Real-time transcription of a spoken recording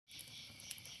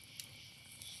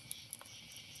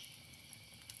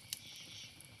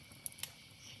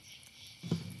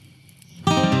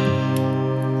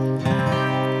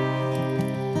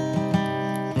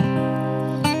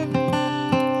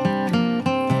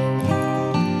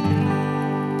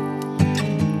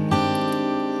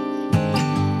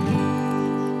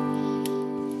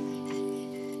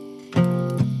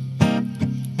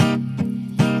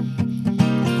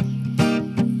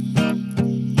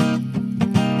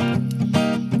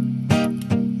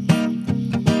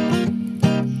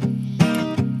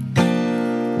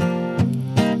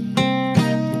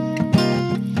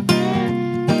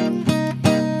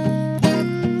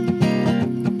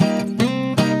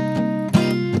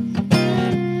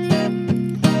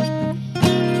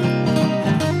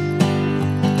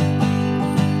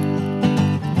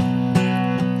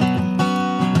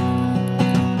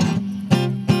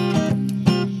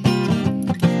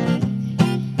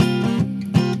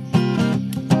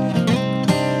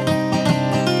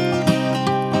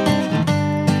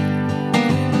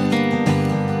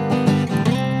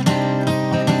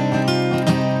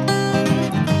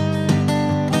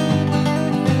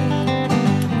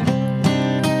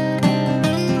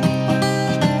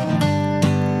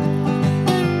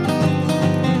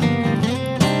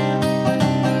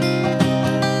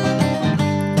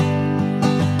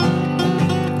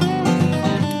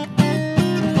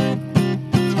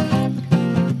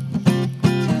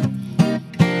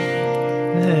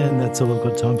that's all I've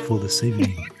got time for this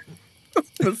evening. I was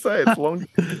going to say, it's long.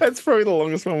 That's probably the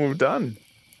longest one we've done.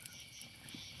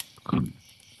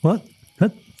 What?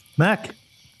 Mac?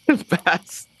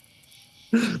 Bass.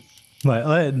 Mate,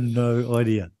 I had no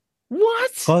idea.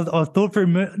 What? I thought for a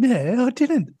minute. Yeah, I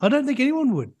didn't. I don't think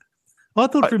anyone would. I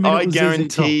thought for a minute I it was ZZ Top.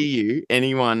 guarantee you,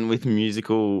 anyone with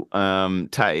musical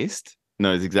taste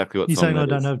knows exactly what You song saying that I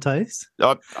don't is. have taste?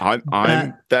 I'm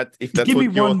that. If that's Give me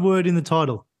what you're... one word in the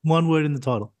title. One word in the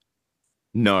title.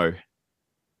 No.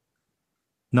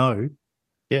 No.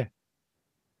 Yeah.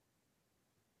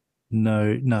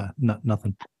 No,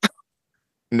 nothing.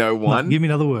 No one. No, give me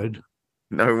another word.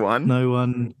 No one. No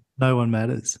one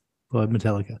matters by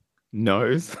Metallica.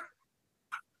 Knows.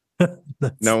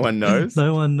 No one knows.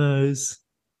 No one knows.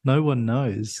 No one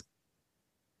knows.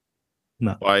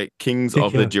 No. By Kings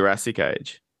of the Jurassic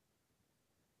Age.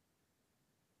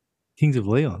 Kings of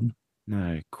Leon.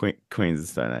 No, Queens of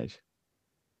the Stone Age.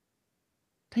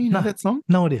 Do you know that song?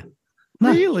 No idea.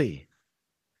 No. Really?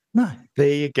 No. There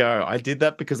you go. I did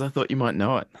that because I thought you might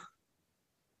know it.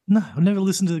 No, I've never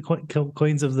listened to the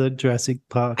Queens of the Jurassic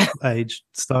Park Age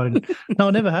Stone. No,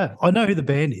 I never have. I know who the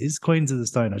band is, Queens of the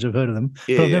Stone Age. I've heard of them,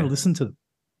 but I've never listened to them.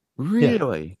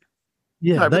 Really?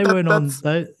 Yeah, no, they weren't on.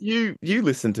 You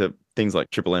listen to things like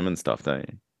Triple M and stuff, don't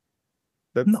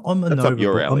you? No, I'm a Nova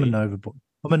boy.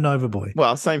 I'm a Nova boy.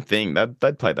 Well, same thing.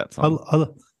 They'd play that song.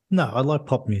 I like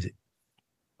pop music.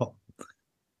 Pop.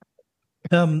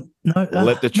 No.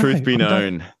 Let the truth be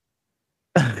known.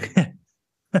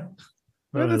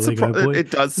 It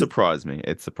does surprise me.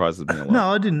 It surprises me a lot.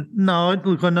 No, I didn't. No,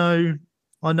 look, I know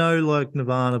like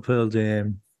Nirvana, Pearl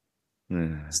Jam,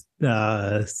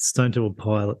 Stone Temple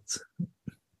Pilots.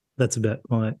 That's about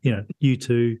my,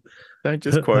 U2. Don't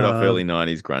just quote off early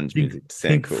 90s grunge music to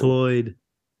sound Pink cool. Floyd.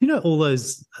 All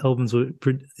those albums were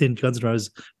in Guns N'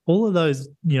 Roses. All of those,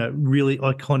 really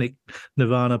iconic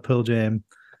Nirvana, Pearl Jam,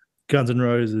 Guns N'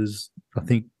 Roses, I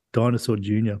think Dinosaur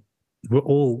Jr. were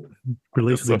all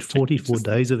released within 44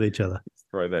 days of each other.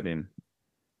 Throw that in.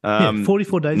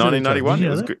 44 days 1991, of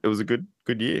each other. it was a good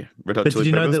year. Red Hot But Chili did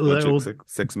you know Peppers, that all...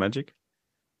 Sex Magic.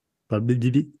 Did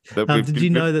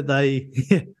you know that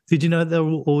did you know they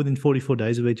were all within 44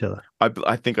 days of each other?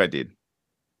 I think I did.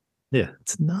 Yeah,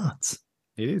 it's nuts.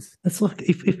 It is. It's like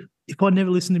if I never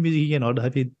listened to music again, I'd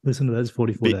have you listen to those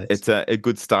 44 days. It's a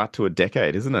good start to a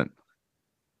decade, isn't it?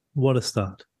 What a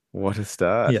start. What a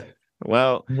start. Yeah.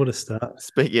 Well, what a start.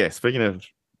 Speaking of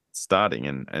starting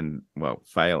and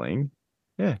failing,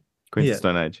 Queens of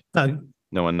Stone Age.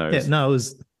 No one knows. Yeah, no, it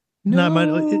was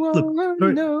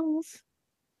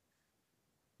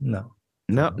No,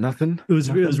 nothing. It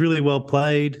was really well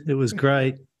played. It was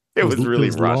great. It was really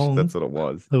rushed. Long. That's what it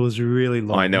was. It was really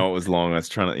long. I know it was long. I was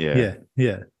trying to.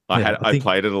 Yeah. I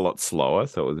played it a lot slower,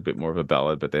 so it was a bit more of a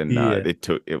ballad. But then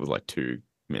it was like 2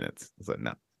 minutes. I was like,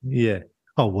 no. Yeah.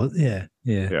 Oh, well, yeah.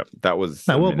 Yeah, that was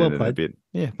well played. A bit.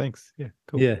 Yeah, thanks. Yeah,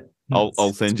 cool. Yeah.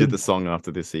 I'll send you the song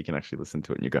after this so you can actually listen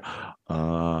to it and you go,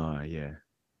 yeah.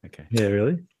 Okay. Yeah,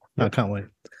 really? Yep. I can't wait.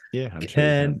 Yeah, I'm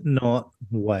cannot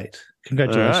wait.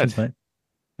 Congratulations, mate.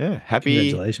 Yeah, happy.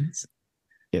 Congratulations.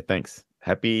 Yeah, thanks.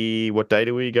 Happy. What date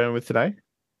are we going with today?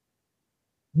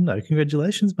 No,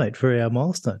 congratulations, mate, for our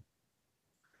milestone.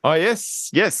 Oh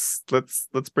yes.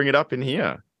 Let's bring it up in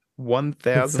here.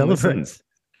 1,000 listens.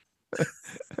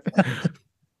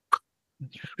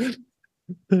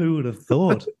 Who would have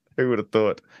thought? Who would have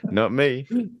thought? Not me.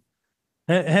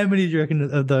 How many do you reckon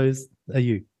of those are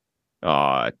you?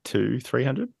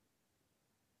 200-300.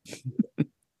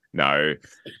 No,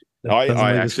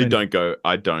 I actually don't go.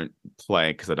 I don't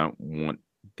play because I don't want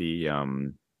the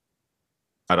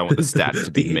stats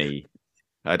to be me.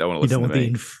 I don't want to listen to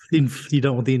me. You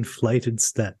don't want the inflated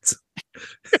stats.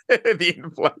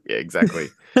 Yeah, exactly.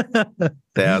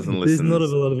 1,000 listens. There's not a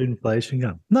lot of inflation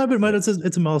going. No, but mate, it's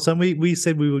a milestone. We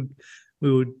said we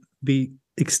would be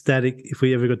ecstatic if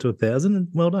we ever got to 1,000, and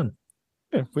well done.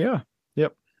 Yeah, we are.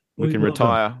 Yep, we can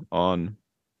retire on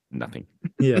nothing.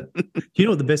 Yeah. Do you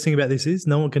know what the best thing about this is?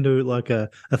 No one can do like a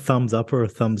thumbs up or a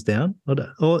thumbs down.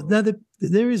 Or no,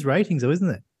 there is ratings though, isn't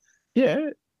there?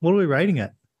 Yeah. What are we rating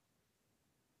at?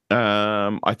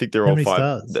 I think they're all 5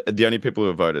 stars? The only people who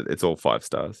have voted, it's all 5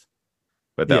 stars.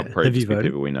 But they'll probably just be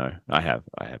people we know. I have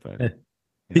voted.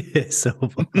 Yeah, so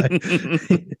have I.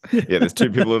 Yeah, there's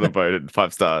 2 people that have voted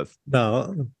 5 stars.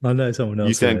 No, I know someone else.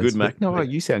 You sound good, Mac. No,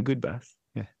 you sound good, Bass.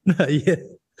 Yeah. Yeah.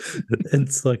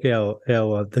 It's like our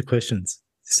the questions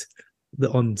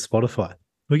on Spotify.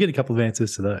 We get a couple of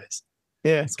answers to those.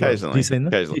 Yeah, occasionally. Have you seen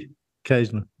that?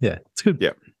 Occasionally. Yeah, it's good.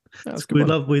 Yeah.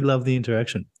 We love the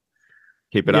interaction.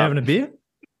 Keep it up. You having a beer?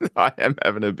 I am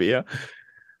having a beer.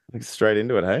 Straight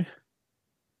into it, hey?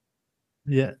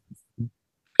 Yeah.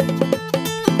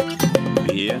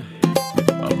 Beer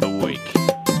of the week.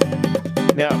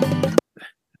 Now,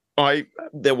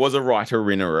 there was a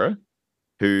writer-innerer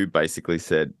who basically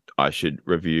said I should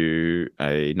review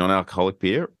a non-alcoholic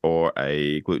beer or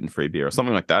a gluten-free beer or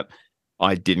something like that.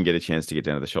 I didn't get a chance to get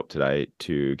down to the shop today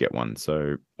to get one,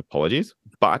 so apologies.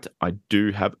 But I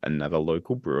do have another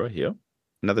local brewer here,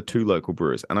 another 2 local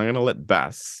brewers, and I'm going to let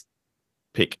Bass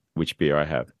pick which beer I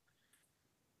have.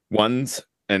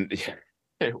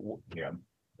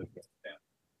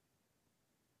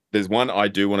 There's one I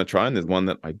do want to try, and there's one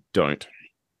that I don't.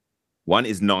 One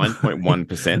is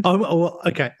 9.1%.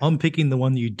 Okay, I'm picking the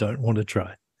one you don't want to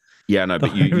try. Yeah, no,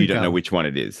 but you don't know which one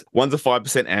it is. One's a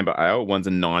 5% amber ale, one's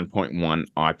a 9.1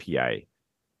 IPA.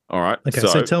 All right. Okay,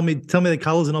 so tell me the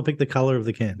colors, and I'll pick the color of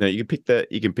the can. No, you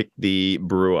can pick the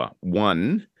brewer.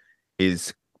 One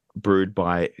is brewed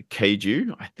by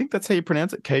Keiju. I think that's how you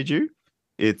pronounce it, Keiju.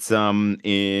 It's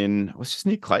it's just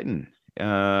near Clayton,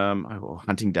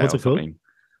 Huntingdale. What's it called?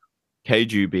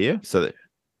 Keiju beer. So,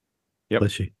 yep.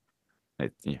 Bless you.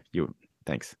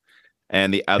 Thanks.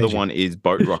 And the other one is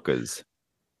Boat Rockers.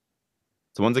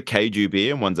 So one's a Keiju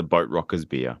beer and one's a Boat Rockers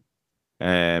beer.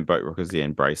 And Boat Rockers, the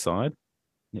Braeside.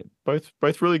 Yeah,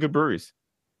 both really good breweries.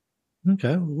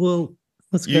 Okay, well,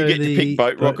 let's go. You get to pick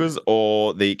Boat Rockers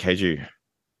or the Keiju.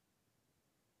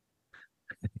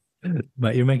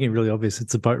 Mate, you're making it really obvious.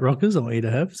 It's the Boat Rockers I want you to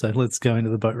have. So let's go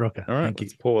into the Boat Rocker. All right, Thank you.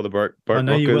 Pour the boat Rockers. I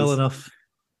know you well enough.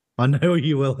 I know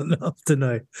you well enough to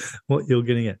know what you're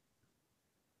getting at.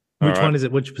 Which one is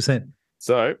it? Which percent?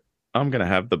 So I'm going to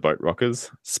have the Boat Rockers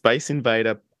Space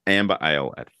Invader Amber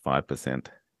Ale at 5%.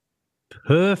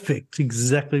 Perfect.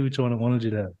 Exactly which one I wanted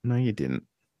you to have. No, you didn't.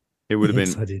 It would have been.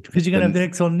 Yes, I did. Because you're going to have the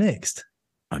next on next.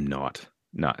 I'm not.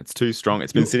 No, it's too strong.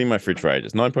 It's been sitting in my fridge for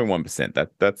ages. 9.1%.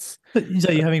 That's.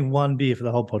 So you're having one beer for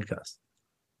the whole podcast?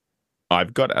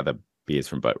 I've got other beers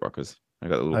from Boat Rockers. I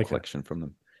got a little collection from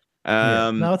them.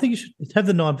 No, I think you should have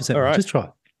the 9%. All right. Just try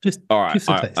it. Just all right. Just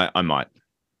a taste. I might.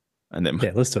 And then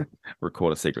let's do it.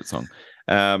 Record a secret song.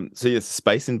 So yes,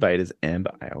 Space Invaders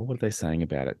Amber Ale. What are they saying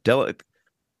about it?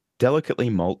 Delicately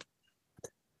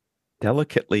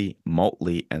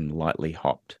maltly and lightly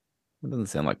hopped. It doesn't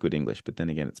sound like good English, but then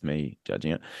again, it's me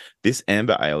judging it. This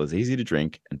amber ale is easy to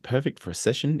drink and perfect for a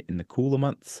session in the cooler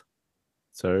months.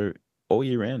 So all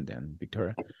year round down in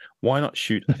Victoria. Why not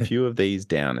shoot a few of these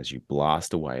down as you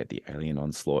blast away at the alien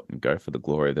onslaught and go for the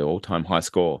glory of the all-time high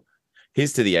score?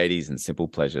 Here's to the 80s and simple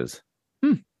pleasures.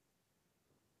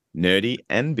 Nerdy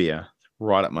and beer.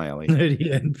 Right up my alley.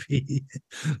 Nerdy and beer.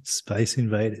 Space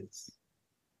Invaders.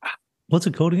 What's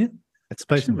it called again? It's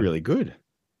really good.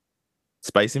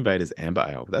 Space Invaders Amber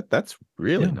Ale. That's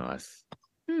really nice.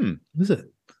 Is it?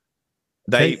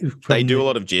 They do a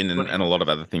lot of gin and a lot of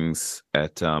other things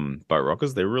at Boat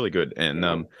Rockers. They're really good. And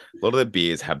a lot of their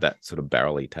beers have that sort of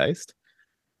barrely taste.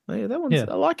 Oh, yeah, that one's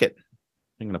I like it.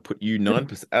 I'm going to put you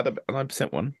 9% out of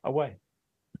 9% one away.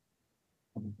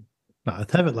 No,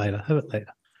 have it later.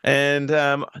 And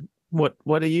what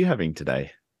are you having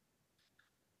today?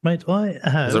 Mate, I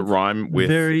have. Does it rhyme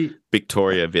with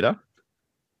Victoria Vita?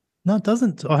 No, it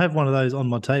doesn't. I have one of those on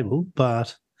my table,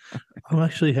 but I'm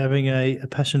actually having a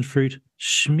passion fruit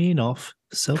Smirnoff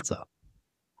seltzer.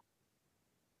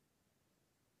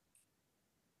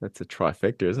 That's a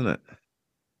trifecta, isn't it?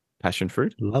 Passion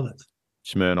fruit? Love it.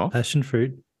 Smirnoff. Passion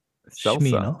fruit. Salsa.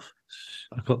 Smirnoff.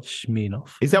 I call it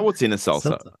Smirnoff. Is that what's in a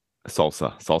salsa?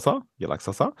 Salsa? You like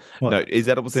salsa? What? No, is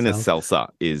that what's in a salsa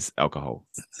is alcohol?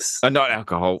 Not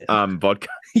alcohol, vodka.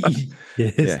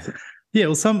 Yes. Yeah,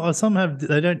 well, some have,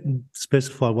 they don't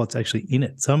specify what's actually in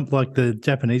it. Some, like the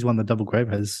Japanese one, the double grape,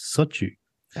 has soju.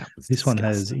 This one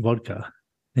has vodka.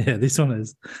 Yeah, this one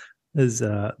is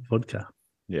vodka.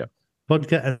 Yeah.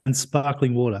 Vodka and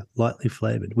sparkling water, lightly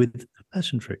flavored with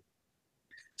passion fruit.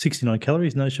 69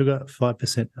 calories, no sugar,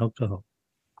 5% alcohol.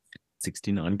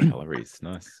 69 calories,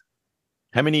 nice.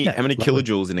 How many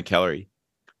kilojoules in a calorie?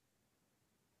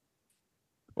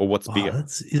 Or what's bigger?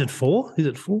 Is it 4? Is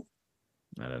it 4?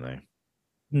 I don't know.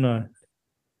 No.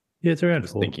 Yeah, it's around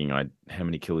 4. Thinking how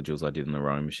many kilojoules I did in the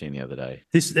rowing machine the other day.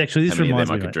 This reminds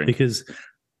me, mate, because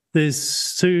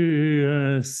there's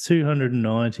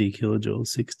 290 kilojoules,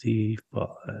 65.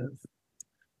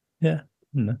 Yeah,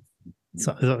 no.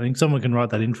 So, I think someone can write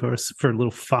that in for us for a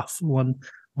little fuff one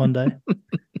day.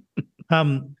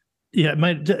 Yeah,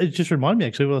 mate, it just reminded me,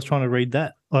 actually, while I was trying to read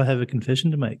that, I have a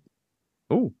confession to make.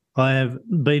 Oh. I have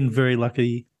been very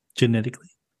lucky genetically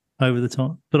over the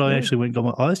time, but I actually went and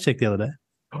got my eyes checked the other day.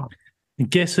 Oh. And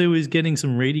guess who is getting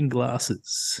some reading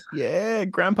glasses? Yeah,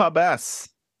 Grandpa Bass.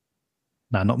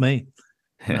 No, not me.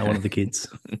 No, one of the kids.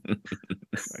 I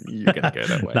knew you were going to go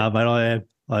that way. No, mate,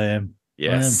 I am.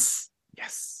 Yes.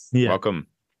 Yes. Yeah. Welcome.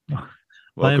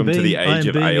 Welcome to the age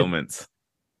of ailments.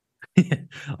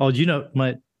 Oh, do you know,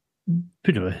 mate,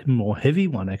 bit of a more heavy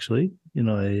one, actually. You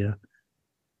know, I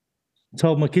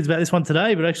told my kids about this one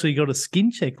today, but actually got a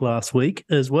skin check last week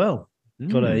as well.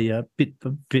 Got a bit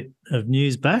of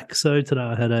news back. So today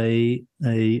I had a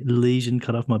lesion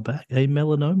cut off my back, a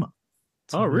melanoma.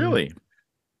 So, really?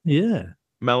 Yeah.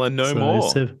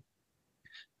 Melanoma. So,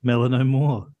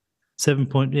 melanoma. 7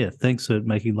 point. Yeah. Thanks for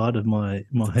making light of my.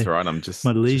 That's right. I'm just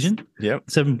my lesion.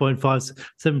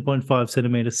 7.5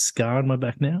 centimeter scar on my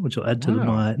back now, which will add to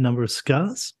my number of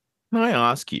scars. Can I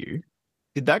ask you,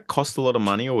 did that cost a lot of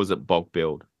money or was it bulk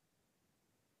billed?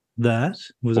 That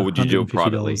was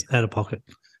 $150 out of pocket.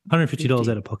 $150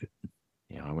 out of pocket.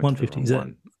 Yeah, I went to the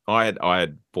wrong one. I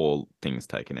had 4 things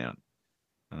taken out.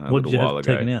 What did you have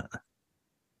taken out?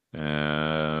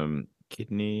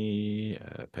 Kidney,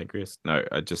 pancreas. No,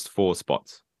 just 4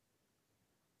 spots.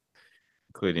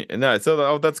 Including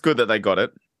so that's good that they got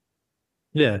it.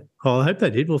 Yeah. Oh, I hope they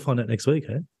did. We'll find out next week,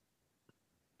 eh?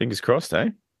 Fingers crossed,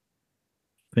 eh?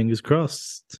 Fingers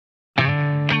crossed.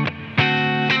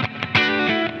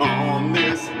 On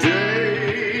this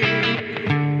day.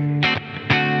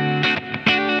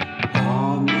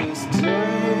 On this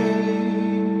day.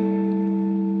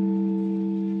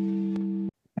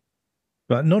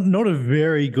 But not a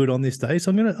very good on this day.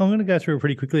 So I'm gonna go through it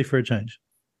pretty quickly for a change.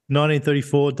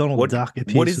 1934, Donald Duck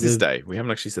appears. What is this day? We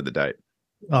haven't actually said the date.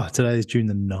 Oh, today is June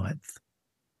the 9th.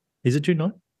 Is it June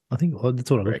 9th? I think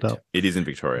that's what I looked up. It is in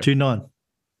Victoria. June 9.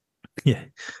 Yeah.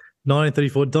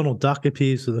 1934, Donald Duck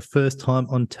appears for the first time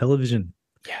on television.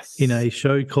 Yes. In a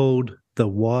show called The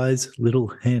Wise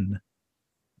Little Hen.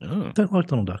 Oh. Don't like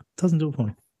Donald Duck. Doesn't do it for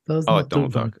me.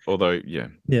 Donald Duck. Although, yeah.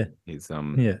 He's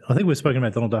yeah. I think we've spoken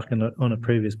about Donald Duck on a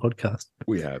previous podcast.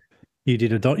 We have. You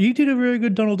did a very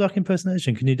good Donald Duck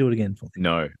impersonation. Can you do it again for me?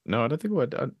 No, I don't think I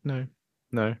would. No.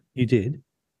 You did.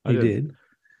 You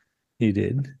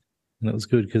did. And it was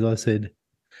good because I said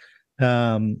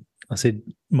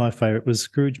my favorite was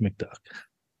Scrooge McDuck.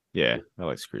 Yeah, I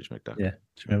like Scrooge McDuck. Yeah,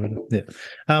 do you remember that?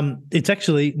 Yeah. It's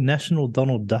actually National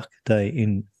Donald Duck Day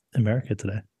in America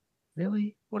today.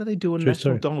 Really? What are they doing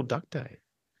National Donald Duck Day?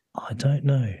 I don't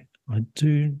know. I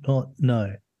do not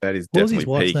know. That is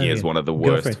definitely peaking as one of the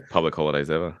worst public holidays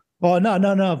ever. Oh, no.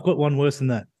 I've got one worse than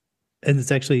that. And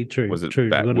it's actually true. Was it true.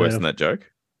 Worse than that joke?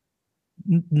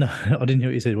 No, I didn't hear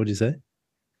what you said. What did you say?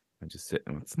 I just said,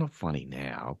 it's not funny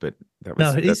now, but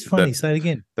it is funny. Say it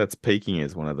again. That's peaking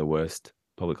as one of the worst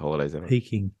public holidays ever.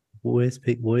 Peaking. Where's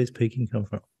peaking come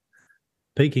from?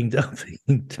 Peaking.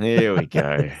 There we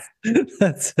go.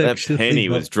 That penny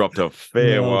was dropped a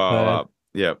fair while up.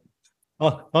 Yep.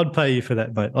 I'd pay you for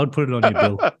that, mate. I'd put it on your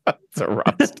bill. It's a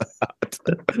rough start.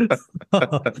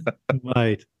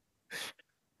 Mate.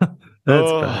 That's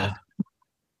bad.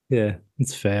 Yeah,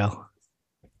 it's foul.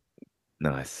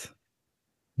 Nice.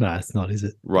 No, it's not, is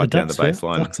it? Right down the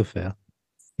baseline. Ducks are foul.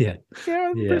 Yeah. Yeah,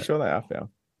 I'm pretty sure they are foul.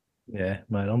 Yeah,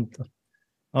 mate.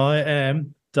 I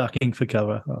am ducking for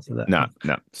cover after that. No.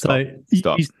 Stop.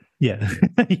 Yeah.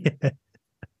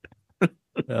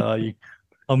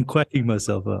 I'm quacking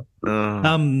myself up.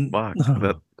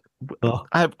 Fuck.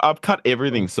 I've cut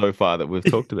everything so far that we've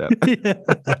talked about.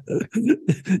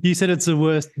 You said it's the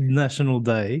worst national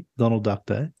day, Donald Duck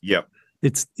Day. Yep.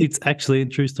 It's actually a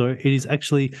true story. It is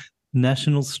actually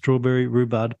National Strawberry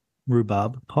Rhubarb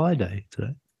Pie Day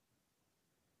today.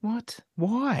 What?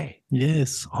 Why?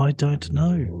 Yes, I don't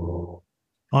know.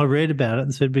 I read about it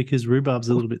and said because rhubarb's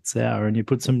a little bit sour and you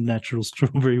put some natural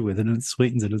strawberry with it and it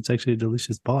sweetens it. It's actually a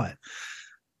delicious pie.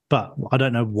 But I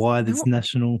don't know why this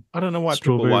National I don't know why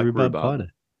Strawberry people like Rhubarb Pie Day.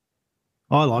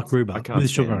 I like rhubarb. I can't with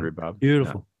stand sugar. rhubarb.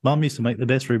 Beautiful. No. Mum used to make the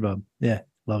best rhubarb. Yeah,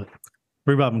 love it.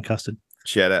 Rhubarb and custard.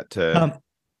 Shout out to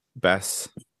Bass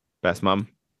Mum.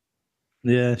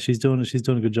 Yeah, she's doing a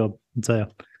good job. I'll tell you.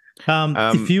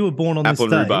 If you were born on apple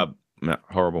this day, and rhubarb, no,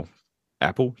 horrible.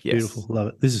 Apple, yes, beautiful, love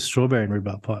it. This is strawberry and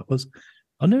rhubarb pie. It was.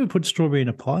 I never put strawberry in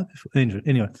a pie before.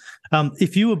 Anyway,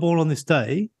 if you were born on this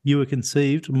day, you were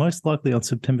conceived most likely on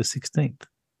September 16th.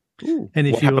 Ooh, and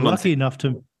if you were lucky enough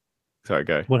to, sorry,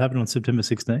 go. What happened on September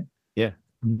 16th? Yeah,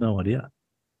 no idea.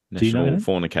 National Do you know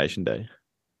Fornication Day.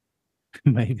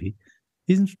 Maybe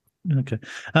isn't okay.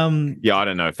 Yeah, I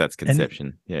don't know if that's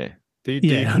conception. Yeah. Do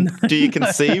you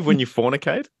conceive when you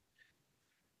fornicate?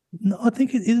 No, I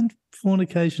think it isn't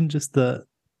fornication just the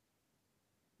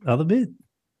other bit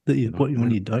that you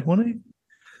when you don't want to.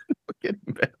 Getting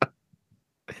better.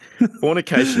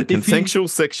 Fornication, consensual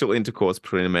sexual intercourse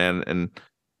between a man and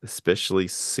especially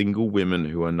single women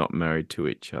who are not married to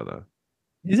each other.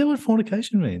 Is that what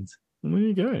fornication means? There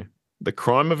you go. The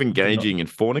crime of engaging in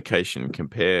fornication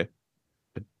compare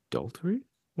adultery?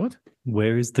 What?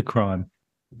 Where is the crime?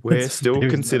 Where still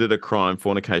considered a crime,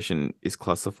 fornication is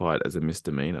classified as a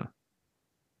misdemeanor.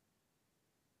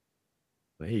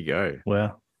 There you go.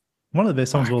 Wow. One of the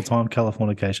best songs of all time,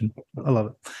 Californication. I love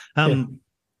it.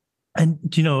 And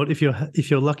do you know what? If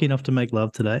you're lucky enough to make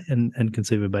love today and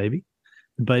conceive a baby,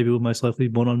 the baby will most likely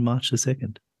be born on March the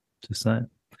 2nd. Just saying.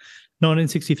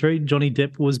 1963, Johnny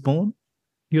Depp was born.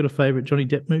 You got a favourite Johnny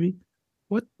Depp movie?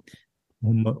 What?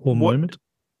 Or moment?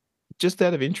 Just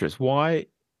out of interest, why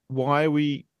are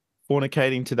we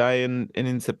fornicating today and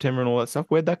in September and all that stuff?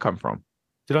 Where'd that come from?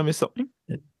 Did I miss something?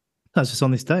 No, it's just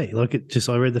on this day. I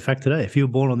read the fact today. If you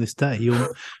were born on this day,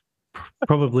 you're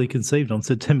probably conceived on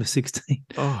September 16th.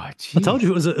 Oh, geez. I told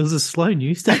you it was a slow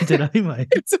news day today, mate.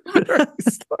 It's a very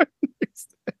slow news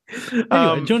day.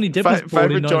 Anyway, Johnny Depp was born in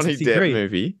Favorite Johnny 1963. Depp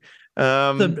movie.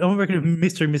 I reckon if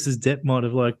Mr. and Mrs. Depp might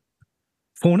have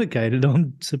fornicated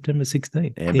on September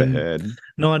 16th. Amber Heard.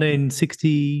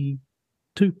 1962.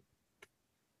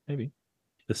 Maybe.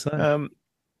 Just saying.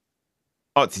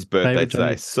 It's his birthday Favourite today.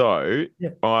 Johnny. So Yeah.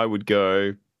 I would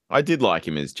go. I did like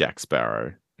him as Jack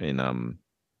Sparrow in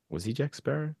was he Jack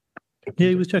Sparrow? Yeah,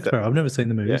 he was Jack Sparrow. I've never seen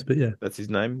the movies, but yeah. That's his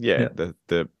name. Yeah.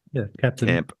 The Captain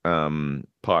camp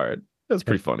pirate. That was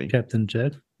pretty funny. Captain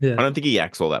Jack. Yeah. I don't think he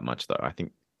acts all that much though. I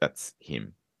think that's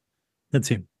him. That's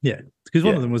him. Yeah. Because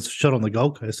one of them was shot on the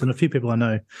Gold Coast, and a few people I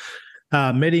know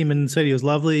met him and said he was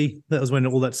lovely. That was when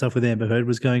all that stuff with Amber Heard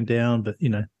was going down, but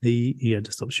he had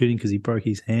to stop shooting because he broke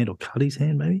his hand or cut his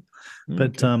hand maybe.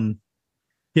 But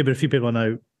but a few people I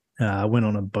know went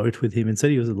on a boat with him and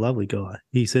said he was a lovely guy.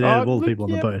 He said out of all the people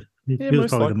on the boat, he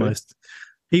was probably the most.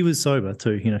 He was sober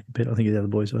too, compared. I think the other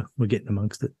boys were getting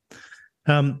amongst it.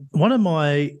 One of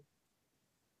my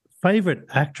favorite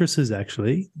actresses,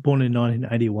 actually, born in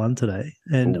 1981 today,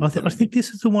 and I think this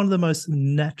is one of the most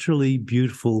naturally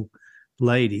beautiful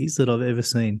ladies that I've ever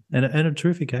seen, and a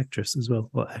terrific actress as well,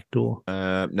 or actor.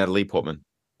 Natalie Portman.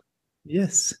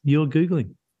 Yes, you're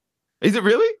Googling. Is it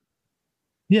really?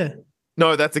 Yeah.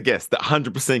 No, that's a guess. That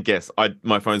 100% guess.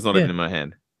 My phone's not even in my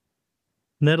hand.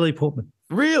 Natalie Portman.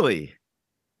 Really?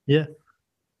 Yeah.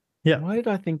 Yeah. Why did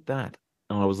I think that?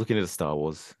 Oh, I was looking at a Star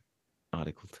Wars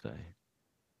article today.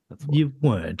 That's why. You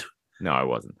weren't. No, I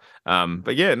wasn't.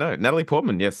 But yeah, no, Natalie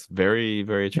Portman. Yes, very,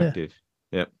 very attractive.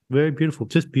 Yeah. Very beautiful.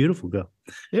 Just beautiful girl.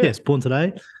 Yeah. Yes, born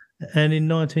today. And in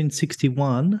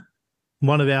 1961,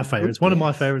 one of our favorites, one of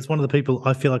my favorites, one of the people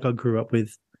I feel like I grew up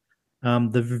with,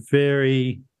 the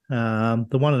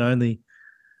one and only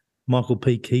Michael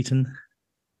P. Keaton.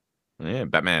 Yeah,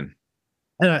 Batman.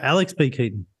 No, Alex P.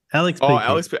 Keaton. Alex P.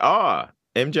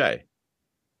 MJ.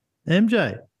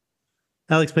 MJ.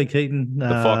 Alex P. Keaton. The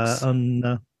Fox. On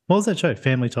what was that show?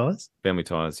 Family Ties. Family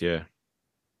Ties. Yeah.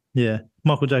 Yeah.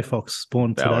 Michael J. Fox,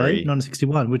 born today,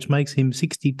 1961, which makes him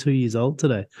 62 years old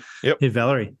today. Yep. Yeah,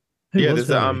 Valerie. Who was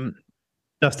Valerie?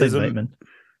 Justine Bateman.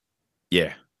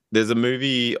 Yeah. There's a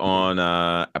movie on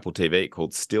Apple TV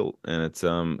called Still, and it's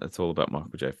all about Michael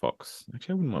J. Fox.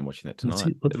 Actually, I wouldn't mind watching that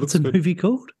tonight. What's the movie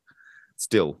called?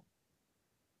 Still.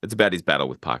 It's about his battle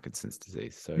with Parkinson's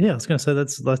disease. So yeah, I was going to say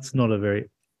that's not a very,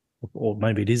 or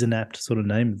maybe it is an apt sort of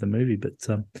name of the movie, but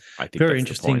I think very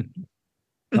interesting.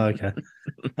 Okay.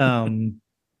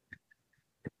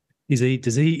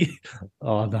 Does he?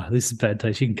 Oh no, this is bad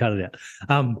taste. You can cut it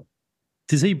out.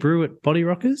 Does he brew at Body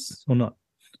Rockers or not?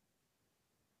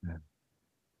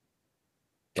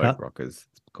 Boat Rockers.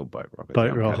 It's called Boat Rockers.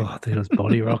 Boat Rockers. I think it was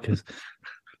Body Rockers.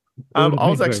 I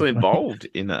was actually involved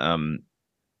in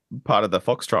part of the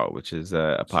Fox trial, which is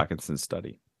a Parkinson's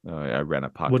study. I ran a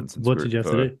Parkinson's What group. did you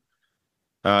have to do?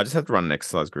 I just had to run an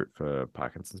exercise group for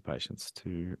Parkinson's patients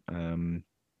to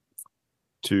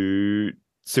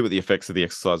see what the effects of the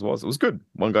exercise was. It was good.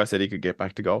 One guy said he could get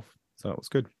back to golf, so it was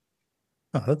good.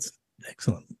 Oh, that's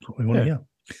excellent. That's what we want to hear.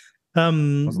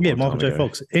 Michael J.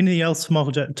 Fox. Anything else?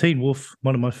 Michael J. Teen Wolf,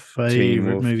 one of my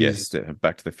favorite movies. Yes,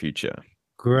 Back to the Future.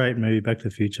 Great movie, Back to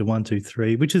the Future. 1, 2,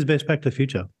 3. Which is the best Back to the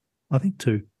Future? I think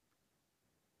 2.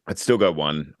 I'd still go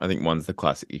 1. I think 1's the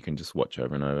classic you can just watch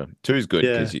over and over. 2 is good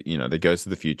because they goes to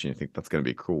the future and you think that's going to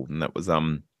be cool. And that was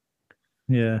that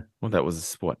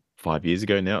was 5 years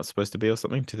ago now. It's supposed to be or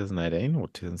something, 2018 or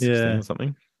 2016 or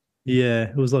something. Yeah,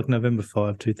 it was like November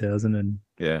 5, 2018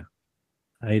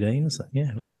 or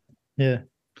something. Yeah.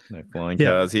 No flying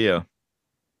cars here.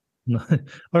 No, I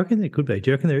reckon there could be.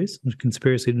 Do you reckon there is a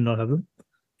conspiracy to not have them?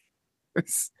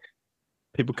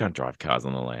 People can't drive cars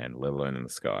on the land, let alone in the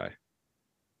sky.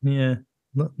 Yeah,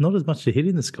 not as much to hit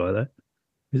in the sky though,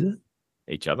 is it?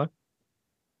 Each other.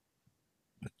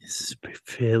 It's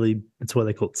fairly. That's why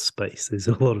they call it space. There's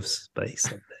a lot of space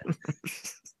up there.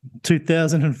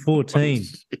 2014. Oh,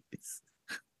 jeez.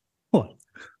 What?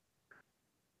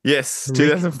 Yes, Rick-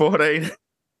 2014.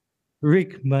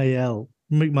 Rick Mayall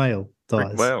dies.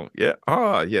 Rick, well, yeah.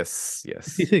 Oh, yes.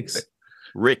 56.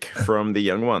 Rick from The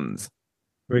Young Ones.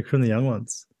 Rick from The Young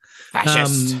Ones.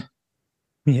 Fascist.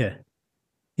 Yeah.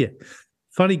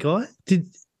 Funny guy.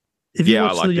 Have you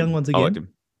watched The Young Ones I liked again?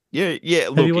 him. Yeah.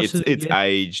 Have you Look, watched it it's again?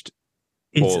 aged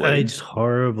It's poorly, aged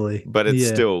horribly, but it's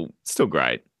still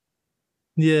great.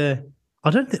 Yeah. I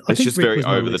think It's just Rick very was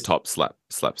my over the least- top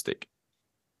slapstick.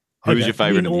 Who's Okay, your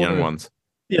favorite in of The Young order. Ones?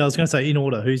 Yeah, I was going to say in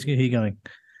order. Who's he going?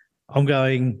 I'm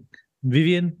going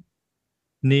Vivian,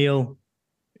 Neil,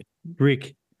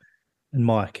 Rick, and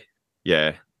Mike.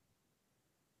 Yeah.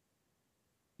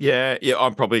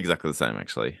 I'm probably exactly the same,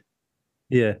 actually.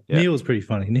 Yeah. Yeah. Neil was pretty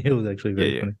funny. Neil was actually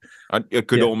very Yeah. funny. I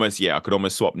could Yeah.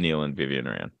 almost swap Neil and Vivian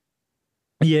around.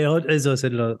 Yeah, as I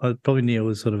said, I probably Neil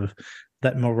was sort of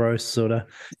that morose sort of.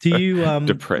 Do you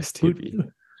Depressed hippie.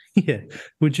 Yeah.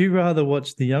 Would you rather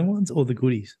watch the Young Ones or the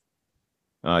Goodies?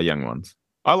 Young Ones.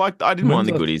 I didn't mind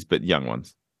the Goodies, but Young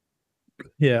Ones.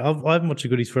 Yeah, I haven't watched the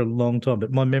Goodies for a long time,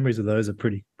 but my memories of those are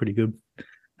pretty good.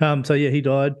 So yeah, he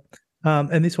died.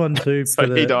 And this one too.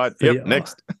 He died. Yep.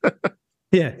 Next.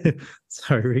 Yeah.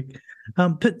 Sorry, Rick.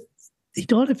 But he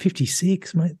died at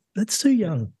 56, mate. That's too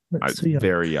young. That's too young.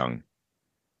 Very young.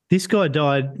 This guy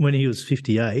died when he was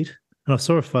 58, and I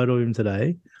saw a photo of him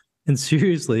today. And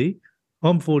seriously,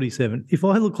 I'm 47. If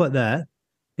I look like that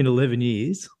in 11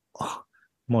 years, oh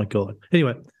my God.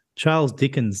 Anyway, Charles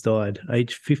Dickens died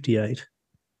aged 58.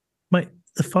 Mate,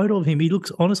 the photo of him, he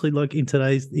looks honestly like he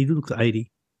looks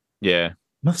 80. Yeah.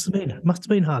 Must have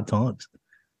been hard times.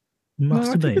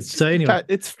 Must have been. So anyway,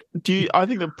 I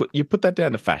think you put that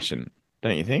down to fashion,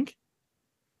 don't you think?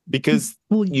 Because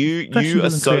fashion you are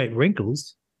doesn't so create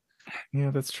wrinkles. Yeah,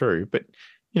 that's true. But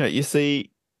you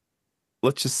see,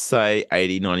 let's just say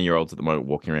 80, 90-year-olds at the moment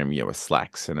walking around with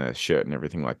slacks and a shirt and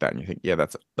everything like that, and you think, yeah,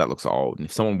 that looks old. And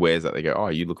if someone wears that, they go, oh,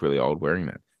 you look really old wearing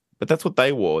that. But that's what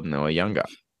they wore when they were younger.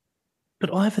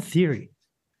 But I have a theory.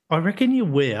 I reckon you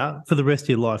wear for the rest of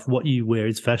your life what you wear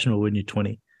is fashionable when you're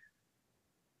 20.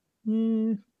 I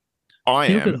You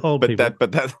look am, at old but people.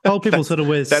 that Old people sort of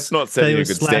wear that's not setting a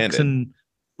good standard.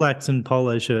 Slacks and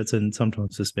polo shirts and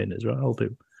sometimes suspenders, right? Old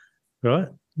people, right?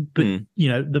 But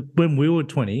when we were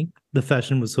 20, the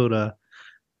fashion was sort of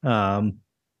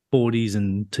 40s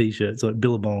and t-shirts like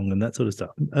Billabong and that sort of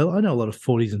stuff. I know a lot of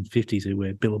 40s and 50s who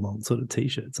wear Billabong sort of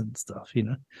t-shirts and stuff.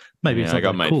 Maybe it's not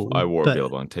that cool. I wore but a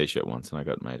Billabong t-shirt once and I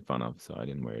got made fun of, so I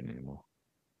didn't wear it anymore.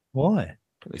 Why?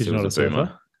 Because you're not a boomer.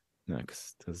 surfer? No,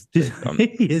 because He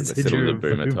said it was a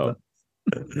boomer top.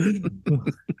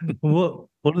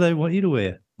 What do they want you to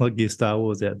wear? Like your Star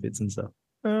Wars outfits and stuff.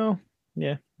 Well,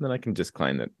 yeah. Then I can just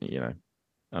claim that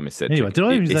I'm eccentric. Anyway, did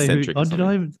I even say eccentric or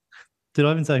something. did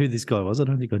I even say who this guy was? I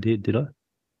don't think I did I?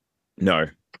 No.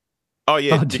 Oh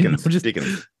yeah, Oh, Dickens. just-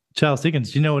 Dickens. Charles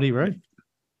Dickens. Do you know what he wrote?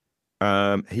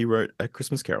 He wrote A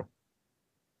Christmas Carol.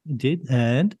 He did,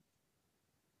 and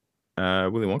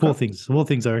Willy Wonka. Four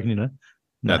things I reckon you know.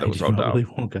 No, that he was did Roald not Dahl. Willy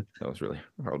Wonka. That was really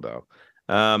Roald Dahl.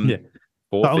 Yeah.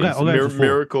 Four I'll go- things. I'll go for four.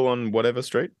 Miracle on whatever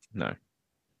street? No.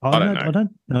 I don't know. I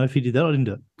don't know if he did that. I didn't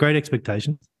do it. Great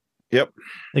Expectations. Yep.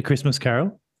 A Christmas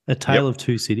Carol. A Tale of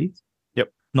Two Cities.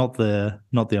 Yep. Not the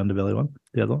underbelly one.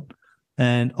 The other one.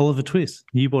 And Oliver Twist.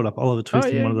 You brought up Oliver Twist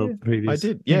in one of the previous. I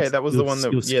did. Yeah, that was the one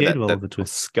that you were scared of Oliver that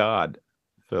Twist. scarred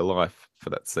for life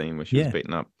for that scene where she was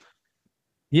beaten up.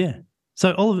 Yeah.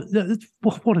 So Oliver,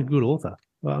 what a good author.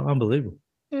 Well, unbelievable.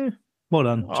 Yeah. Well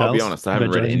done, Charles. I'll be honest, I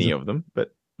haven't read any Congratulations. of them,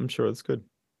 but I'm sure it's good.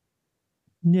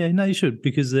 Yeah, no, you should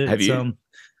because it's, Have you?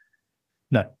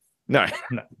 No. No.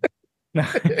 No.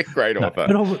 Great No. author.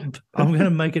 But I'm going to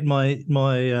make it my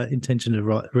intention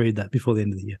to read that before the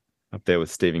end of the year. Up there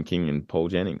with Stephen King and Paul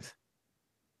Jennings.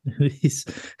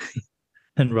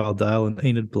 And Roald Dahl and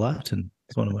Enid Blyton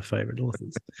is one of my favourite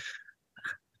authors.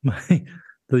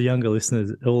 The younger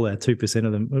listeners, all our 2%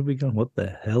 of them, will be going, what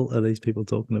the hell are these people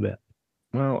talking about?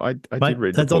 Well, I Mate, did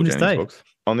read the that's Paul on this Jennings day. books.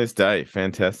 On this day.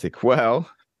 Fantastic. Well,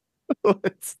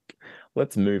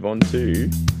 let's move on to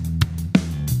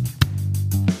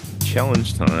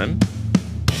challenge time.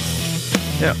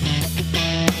 Now,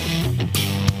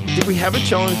 did we have a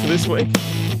challenge for this week?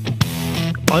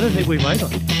 I don't think we made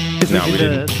one. No, we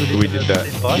didn't. We did that.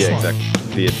 advice Yeah, line,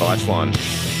 exactly. The advice line.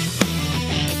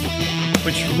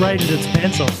 which rated its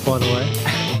pants off, by the way.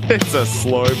 It's a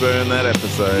slow burn, that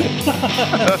episode.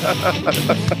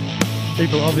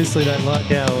 People obviously don't like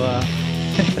our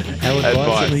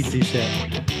advice that we dish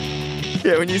out.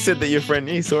 Yeah, when you said that your friend,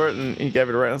 he saw it and he gave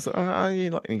it a rate, I was like, oh,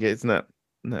 you like it's not,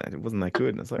 no, it wasn't that good.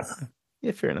 And I was like,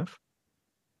 yeah, fair enough.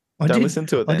 Don't listen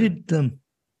to it then.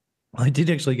 I did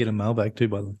actually get a mailbag too,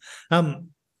 by the way.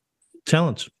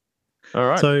 Challenge. All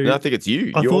right. So No, I think it's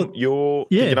you. You're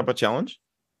picking up a challenge?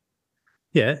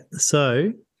 Yeah.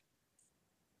 So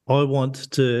I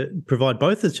want to provide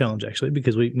both the challenge actually,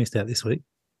 because we missed out this week.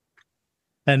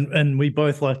 And we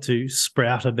both like to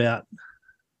sprout about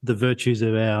the virtues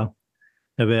of our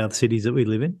cities that we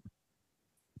live in.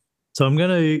 So I'm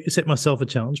going to set myself a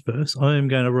challenge first. I am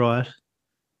going to write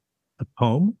a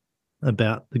poem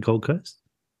about the Gold Coast.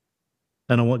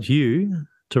 And I want you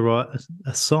to write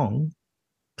a song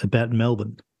about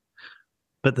Melbourne.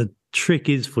 But the trick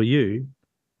is for you,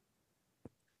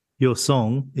 your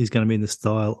song is going to be in the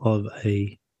style of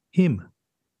a hymn.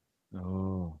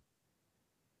 Oh.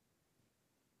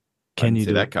 Can you see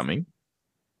do that it? coming?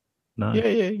 No.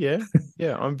 Yeah.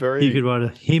 Yeah, I'm very... You could write a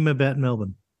hymn about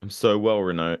Melbourne. I'm so well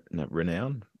renowned.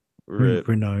 Renowned.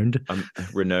 I'm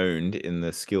renowned in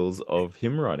the skills of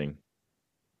hymn writing.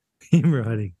 Hymn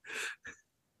writing.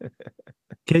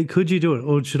 Okay, could you do it,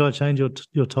 or should I change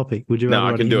your topic? Would you rather?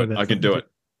 No, I can do it. I can do it.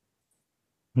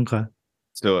 Okay,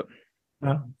 let's do it.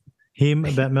 Hymn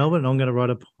about Melbourne. I'm going to write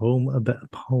a poem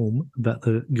about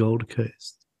the Gold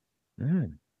Coast.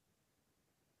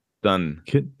 Done.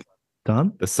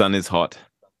 Done. The sun is hot,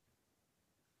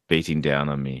 beating down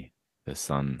on me. The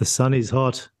sun. The sun is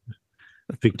hot.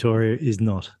 Victoria is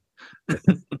not.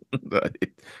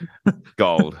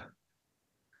 Gold.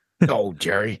 Gold,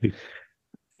 Jerry.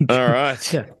 All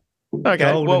right. Yeah.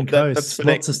 Okay. Golden Coast. That's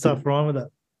lots of stuff wrong with that.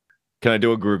 Can I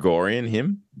do a Gregorian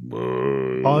hymn?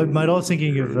 Mate, I was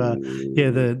thinking of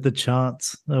the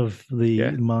chants of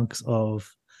the monks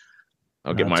of.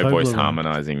 I'll get my voice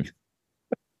harmonizing.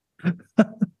 I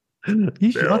think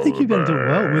you're going to do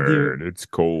well with your. It's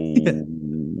cold.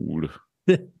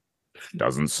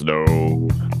 Doesn't snow.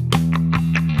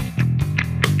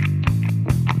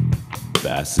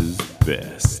 Bass's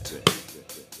best.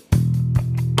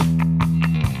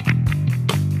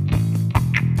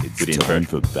 It's time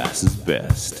for Bass's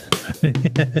best.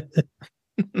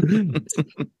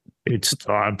 It's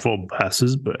time for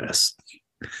Bass's best.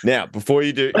 Now, before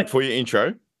you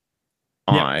intro,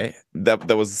 that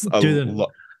was a lot.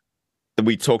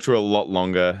 We talked to a lot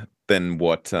longer than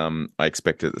what I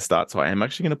expected at the start. So I am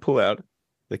actually going to pull out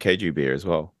the KG beer as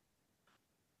well.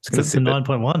 It's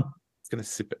 9.1. It's going to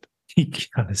sip it. You're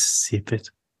going to sip it.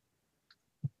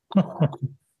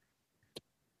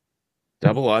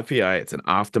 Double IPA. It's an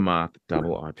Aftermath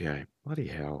double IPA. Bloody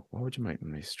hell. Why would you make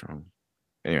them this strong?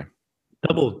 Anyway.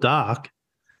 Double dark.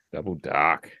 Double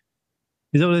dark.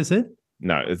 Is that what they said?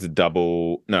 No, it's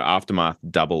Aftermath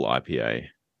double IPA.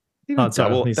 That's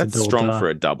strong dark for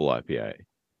a double IPA.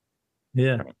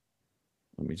 Yeah.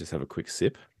 Let me just have a quick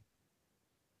sip.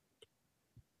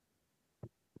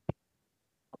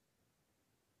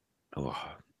 Oh.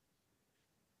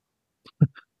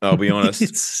 I'll be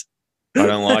honest. I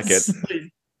don't like it.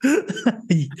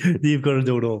 You've got to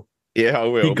do it all. Yeah, I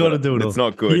will. You've got to do it all. It's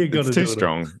not good. It's too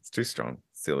strong. It's too strong.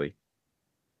 Silly.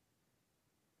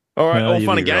 All right, all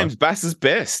fun and games. Right. Bass's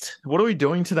best. What are we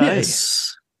doing today?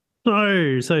 Yes.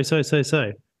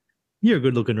 So. You're a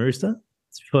good-looking rooster.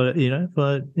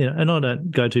 And I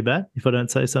don't go too bad if I don't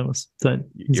say so.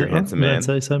 You're a handsome man. I don't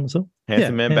say so myself.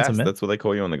 Handsome man, Bass. That's what they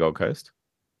call you on the Gold Coast.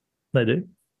 They do.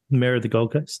 Mayor of the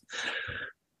Gold Coast.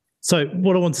 So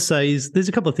what I want to say is there's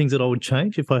a couple of things that I would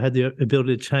change if I had the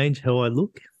ability to change how I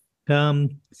look.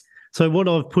 So what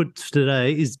I've put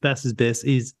today is Bass's best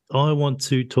is I want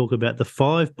to talk about the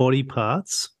 5 body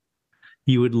parts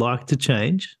you would like to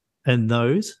change and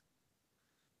those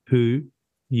who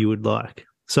you would like.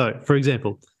 So, for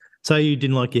example, say you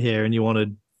didn't like your hair and you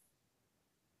wanted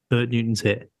Bert Newton's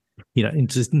hair.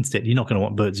 Instead, you're not going to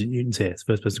want Bert Newton's hair. It's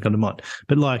the first person to come to mind.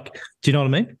 But do you know what I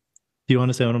mean? Do you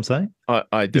understand what I'm saying?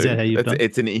 I do. Is that how you've done?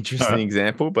 It's an interesting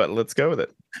example, but let's go with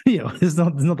it. Yeah, it's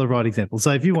not the right example.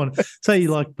 So if you want, say you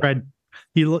like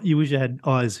you wish you had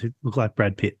eyes who look like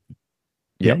Brad Pitt.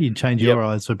 Yeah, you'd change your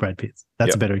eyes for Brad Pitt's.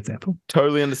 That's a better example.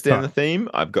 Totally understand the theme.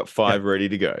 I've got 5 ready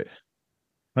to go.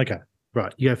 Okay,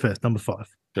 right. You go first. Number 5.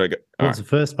 Should I go? What's the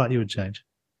first part you would change?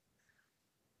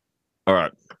 All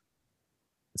right.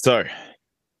 So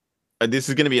this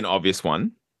is going to be an obvious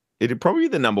one. It'd probably be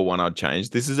the number 1 I'd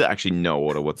change. This is actually no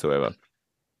order whatsoever.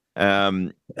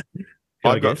 I've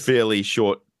got fairly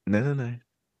short. No.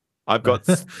 I've got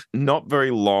not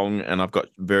very long, and I've got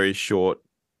very short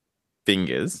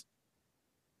fingers.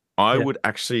 I would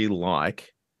actually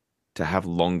like to have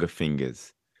longer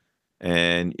fingers,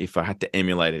 and if I had to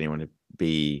emulate anyone, it'd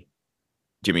be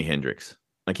Jimi Hendrix.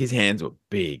 Like his hands were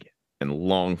big, and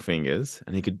long fingers,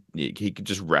 and he could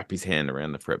just wrap his hand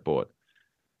around the fretboard.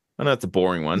 I know it's a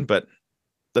boring one, but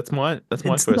that's my It's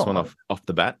first one not. off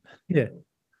the bat. Yeah.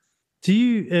 Do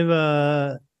you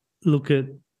ever look at?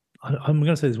 I'm going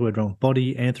to say this word wrong.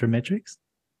 Body anthrometrics.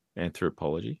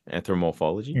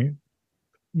 Anthropomorphology. Yeah.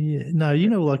 Yeah, no,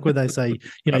 like where they say, I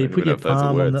you don't put even know your if those are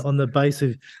palm words. on the base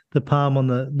of the palm on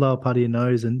the lower part of your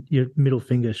nose, and your middle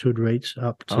finger should reach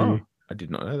up to. Oh, I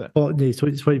did not know that. Oh, yeah, so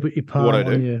you put your palm What I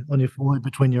on your forehead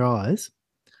between your eyes,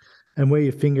 and where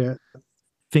your finger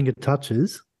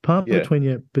touches, palm Yeah. between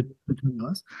your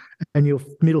eyes, and your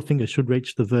middle finger should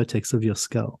reach the vertex of your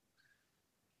skull.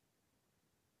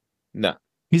 No.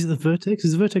 Is it the vertex?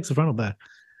 Is the vertex the front or back?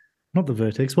 Not the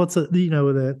vertex. What's it?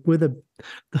 Where the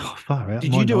far out.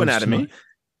 Did My you do knowledge anatomy? tonight.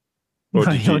 Or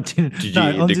No, did you I didn't. did No,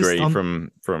 you I'm degree just-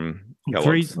 from I'm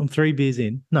Kellogg's? I'm 3 beers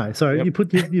in. No, sorry. Yep. You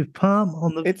put your palm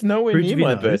on the It's nowhere bridge near of your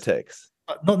my nose. vertex.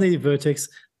 Not near your vertex.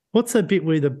 What's that bit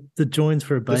where the joins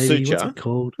for a The baby? What's suture. it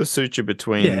called? The suture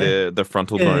between Yeah. the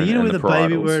frontal Yeah, bone you know and where the the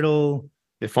baby where it parietals. all.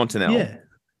 The fontanelle. Yeah.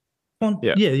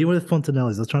 Yeah. Yeah, you know where the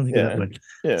fontanelles. I was trying to think of that word.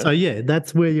 Yeah. So yeah,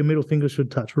 that's where your middle finger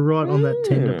should touch, right on that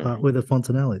tender Mm. part where the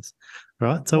fontanelle is.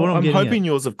 Right. So Well, what I'm getting hoping at,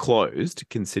 yours have closed,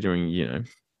 considering you're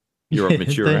Yeah, of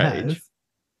mature they age. have.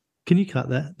 Can you cut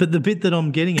that? But the bit that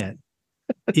I'm getting at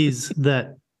is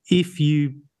that if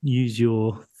you use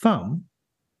your thumb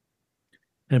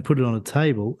and put it on a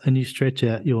table and you stretch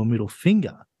out your middle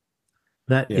finger,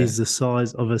 that is Yeah. the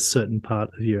size of a certain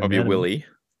part of your Of your anatomy, willy.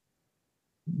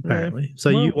 apparently.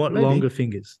 So Well, you want maybe. longer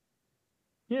fingers,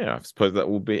 Yeah, I suppose that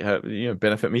will be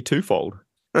benefit me twofold.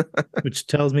 which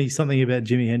tells me something about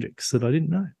Jimi Hendrix that I didn't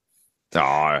know.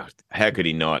 Oh, how could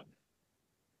he not?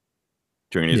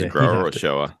 During his Yeah, he'd grower have or to.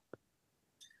 shower.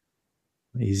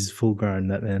 He's full grown,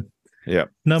 that man. Yeah.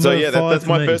 Number So yeah, 5 that's for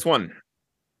my me. first one.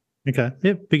 Okay.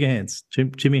 Yep. Bigger hands.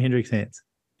 Jimi Hendrix hands.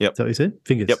 Yep. Is that what you said?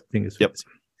 Fingers. Yep. Fingers. Yep.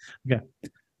 Okay.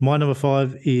 My number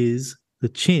 5 is the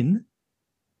chin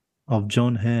of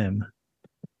John Hamm.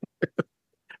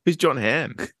 Who's John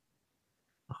Hamm?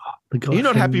 The guy You're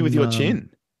not happy with your from, chin.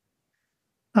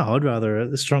 Oh, I'd rather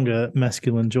a stronger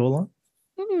masculine jawline.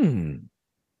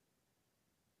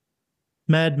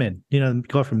 Mad Men. You know the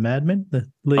guy from Mad Men? The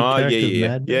lead Oh, character of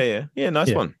Mad Men? Yeah, nice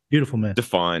Yeah. one. Beautiful man.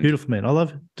 Defined. Beautiful man. I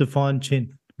love defined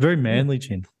chin. Very manly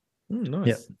chin. Nice.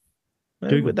 Yep.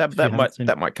 Well, Google if you that haven't seen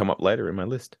that might come up later in my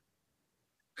list.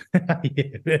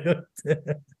 Yeah.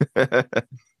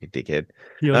 You dickhead.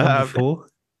 You're number 4.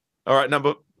 All right,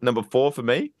 number 4 for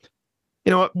me.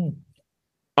 You know what?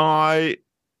 I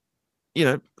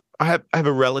have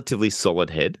a relatively solid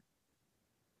head.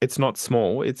 It's not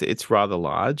small. It's rather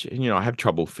large. And I have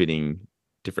trouble fitting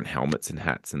different helmets and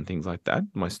hats and things like that.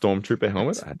 My Stormtrooper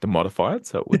helmet, I had to modify it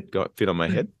so it would fit on my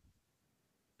head.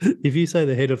 If you say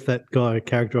the head of that guy,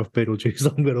 character off Beetlejuice,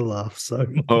 I'm going to laugh so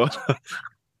much. Oh.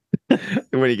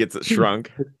 When he gets it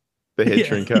shrunk, the head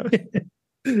shrinker.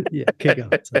 Yeah, keep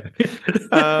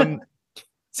going.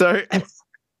 So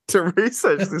to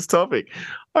research this topic,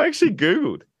 I actually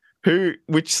Googled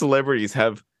which celebrities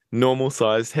have normal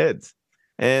sized heads.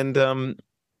 And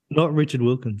Not Richard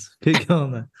Wilkins. Keep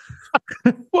going,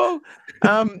 man. well,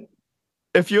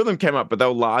 a few of them came up, but they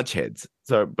were large heads.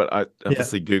 So, but I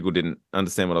obviously Google didn't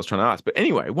understand what I was trying to ask. But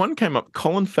anyway, one came up,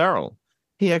 Colin Farrell.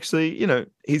 He actually,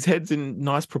 his head's in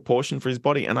nice proportion for his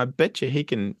body, and I bet you he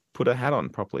can put a hat on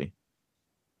properly.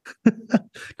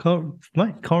 Colin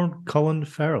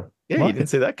Farrell. Yeah, you didn't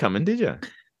see that coming, did you?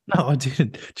 No, I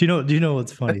didn't. Do you know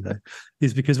what's funny though?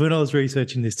 Is because when I was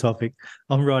researching this topic,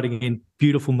 I'm writing in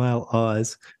beautiful male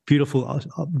eyes, beautiful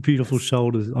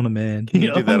shoulders on a man.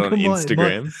 You did that on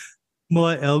Instagram.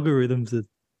 My algorithms are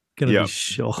going to be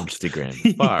shocked.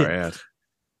 Instagram, far out.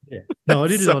 Yeah. No, I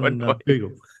did it So on annoying.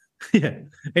 Google. Yeah.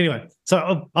 Anyway,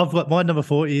 so I've got my number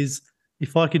 4 is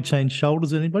if I could change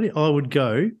shoulders with anybody, I would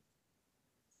go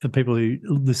for people who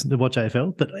listen to watch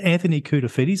AFL, but Anthony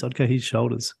Koutafidis, I'd go his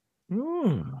shoulders.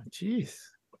 Oh, jeez.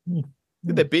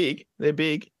 They're big. They're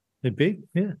big. They're big,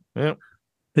 yeah. Yeah.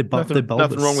 They're bulbous.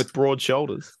 Nothing wrong with broad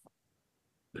shoulders.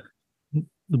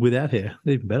 Without hair,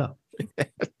 even better.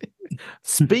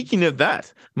 Speaking of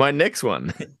that, my next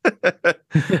one.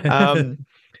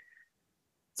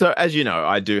 So as you know,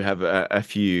 I do have a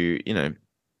few,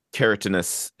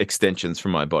 keratinous extensions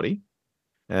from my body.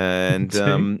 And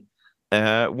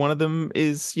one of them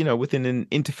is, within an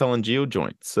interphalangeal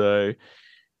joint. So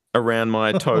around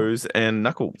my toes and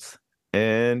knuckles.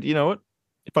 And you know what?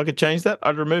 If I could change that,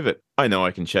 I'd remove it. I know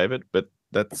I can shave it, but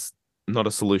that's not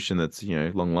a solution that's,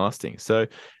 long lasting. So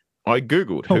I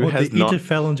Googled who has the not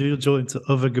interphalangeal joints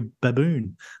of a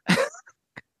baboon.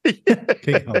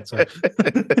 Keep on, sorry.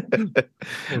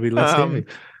 It'll be less scary.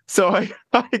 So I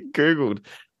Googled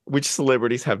which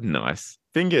celebrities have nice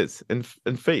fingers and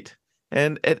feet.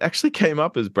 And it actually came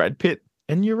up as Brad Pitt.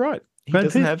 And you're right. He Brad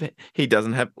doesn't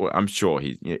have, well, I'm sure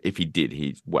if he did,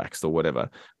 he's waxed or whatever.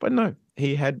 But no,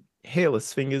 he had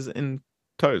hairless fingers and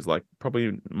toes, like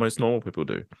probably most normal people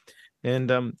do. And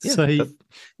yeah, So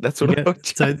that's what I would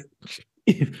So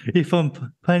if I'm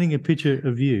painting a picture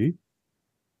of you,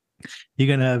 you're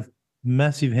going to have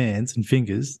massive hands and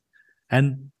fingers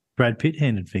and Brad Pitt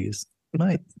hand and fingers.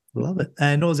 Mate, love it.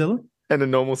 And what was the other one? and a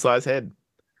normal size head.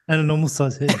 And a normal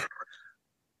size head.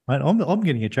 Mate, I'm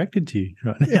getting attracted to you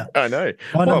right now. I know.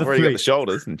 My Well, I've number already got three. the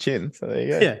shoulders and chin, so there you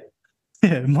go. Yeah.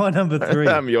 Yeah, my number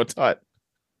 3. You're tight.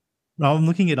 I'm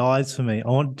looking at eyes for me. I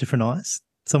want different eyes,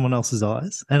 someone else's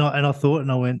eyes. And I thought,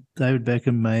 and I went, David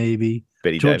Beckham, maybe.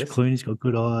 Betty George Davis. Clooney's got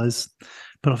good eyes.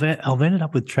 But I've ended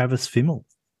up with Travis Fimmel.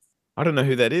 I don't know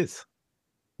who that is.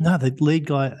 No, the lead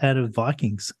guy out of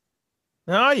Vikings.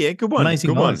 Oh, yeah, good one. Amazing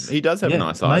good one. eyes. He does have Yeah,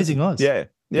 nice eyes. amazing eyes. Yeah.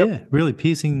 Yep. Yeah, really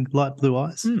piercing light blue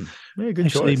eyes. Yeah, good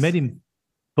Actually, choice. met him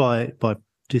by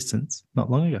distance not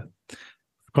long ago.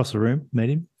 Across the room, met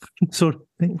him, sort of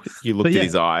thing. You looked But at yeah,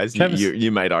 his eyes. Travis-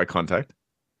 You made eye contact.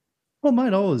 Well,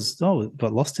 mate, I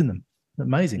got lost in them.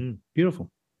 Amazing, beautiful.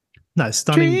 No,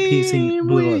 stunning, piercing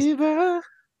blue eyes.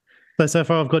 So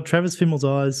far, I've got Travis Fimmel's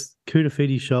eyes, Kuta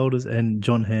Fiti's shoulders, and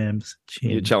John Hamm's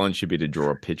chin. Your challenge should be to draw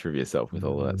a picture of yourself with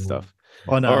all that stuff.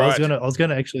 I know. All I right. was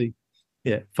gonna actually,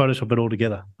 Photoshop it all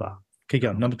together. But keep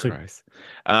going. Number 2. Christ.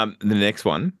 The next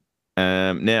one.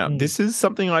 Now, this is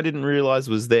something I didn't realize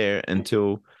was there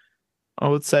until I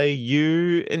would say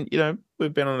you and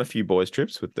we've been on a few boys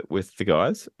trips with the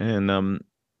guys, and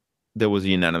there was a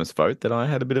unanimous vote that I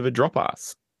had a bit of a drop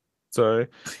ass. So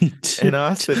an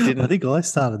ass that didn't. I think I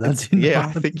started that. Didn't Yeah, I?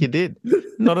 I think you did.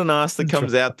 Not an ass that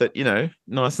comes out that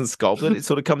nice and sculpted. It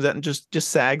sort of comes out and just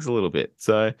sags a little bit.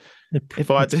 So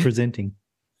if I had It's to presenting,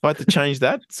 if I had to change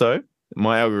that, so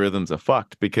my algorithms are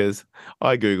fucked because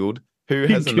I googled who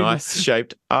has a nice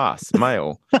shaped ass,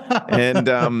 male, and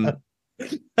I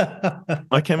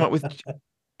came up with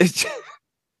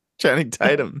Channing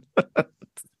Tatum.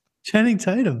 Channing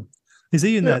Tatum. Is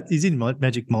he in that? He's in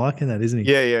Magic Mike and that, isn't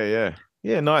he?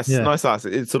 Yeah. Nice ass.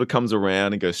 It sort of comes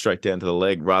around and goes straight down to the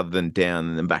leg rather than down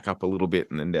and then back up a little bit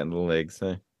and then down to the leg.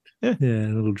 So yeah,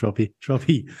 a little droppy. Drop.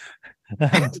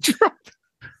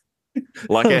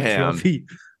 Like a hound, Droppy.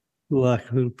 Like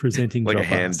a little presenting, like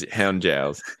drop a ass. hound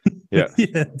jowls. Yeah,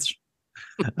 yeah.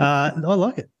 I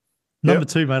like it. Number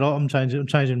 2, mate. I'm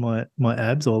changing my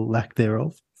abs or lack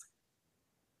thereof.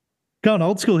 Going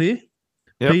old school here.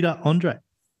 Yep. Peter Andre.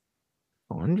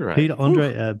 Peter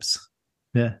Andre abs.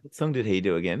 Yeah. What song did he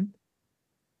do again?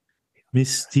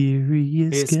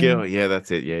 Mysterious Girl. Yeah,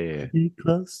 that's it. Yeah. Be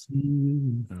close to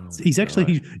you. Oh, he's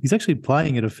actually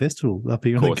playing at a festival up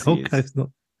here on the Gold Coast.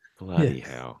 Bloody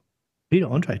hell. Peter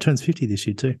Andre turns 50 this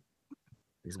year too.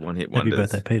 He's one hit Happy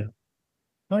wonders. birthday, Peter.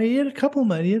 Oh, he had a couple,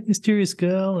 mate. He had Mysterious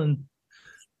Girl and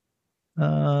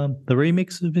the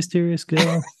remix of Mysterious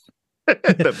Girl.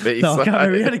 The B-side. No, I can't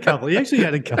remember. He had a couple. He actually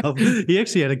had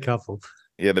a couple.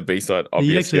 Yeah, the B-side,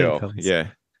 Obvious actually had Girl. covers. Yeah.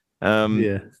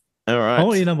 Yeah. All right. I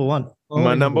want your number 1.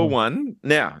 My number one.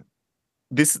 Now,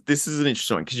 this is an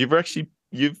interesting one because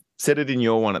you've said it in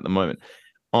your one at the moment.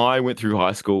 I went through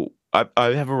high school. I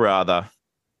have a rather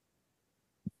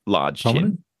large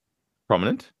chin,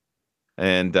 prominent,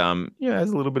 and has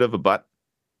a little bit of a butt.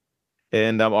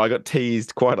 And I got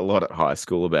teased quite a lot at high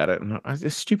school about it, and I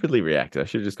just stupidly reacted. I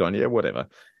should have just gone, yeah, whatever.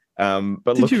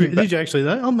 But did you actually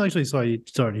though? I'm actually sorry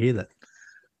to hear that.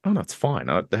 Oh no, it's fine.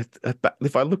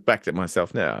 If I look back at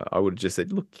myself now, I would have just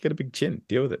said, "Look, you got a big chin.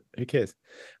 Deal with it. Who cares?"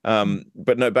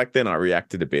 But no, back then I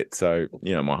reacted a bit. So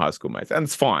my high school mates, and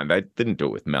it's fine. They didn't do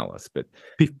it with malice. But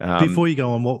before you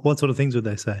go on, what sort of things would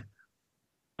they say?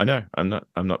 I know I'm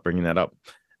not bringing that up.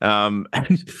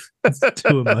 It's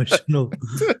too emotional.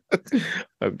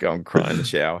 I'm going crying in the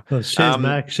shower. Well, Shez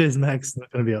Max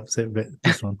not going to be upset about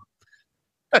this one.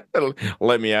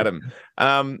 Let me at him.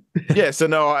 So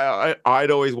no,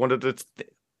 I'd always wanted to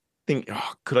think,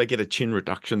 could I get a chin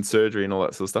reduction surgery and all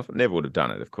that sort of stuff? I never would have done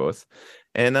it, of course.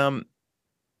 And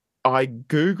I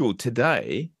Googled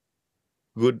today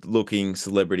good looking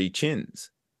celebrity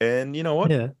chins. And you know what?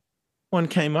 Yeah. One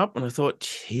came up and I thought,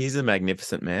 he's a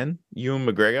magnificent man, Ewan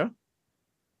McGregor.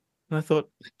 And I thought,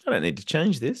 I don't need to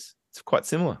change this. It's quite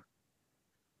similar.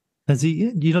 Has he?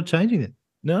 Yeah, you're not changing it.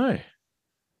 No.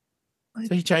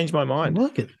 So he changed my mind. I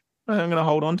like it. I'm going to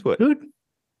hold on to it. Good.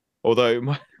 Although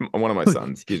one of my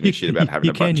sons gives me shit about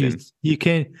having a butt chin. You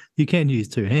can use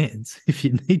 2 hands if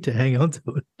you need to hang on to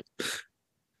it.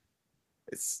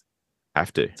 It's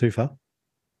have to. Too far.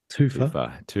 Too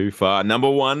far. Number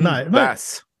 1, no,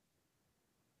 Bass.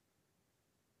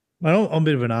 I'm a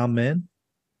bit of an arm man.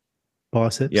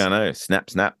 Biceps. Yeah, I know. Snap,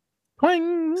 snap.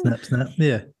 Twang. Snap, snap.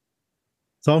 Yeah.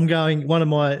 So I'm going one of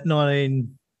my 1980s,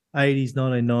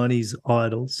 1990s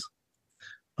idols.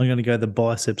 I'm going to go the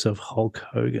biceps of Hulk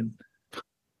Hogan.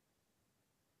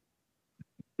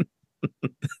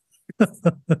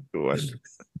 Good.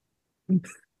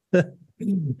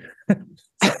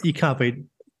 You can't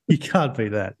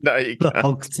beat that. No, you The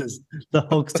can't.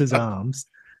 Hulkster's arms.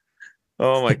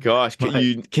 Oh my gosh!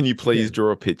 Mate. Can you please Yeah.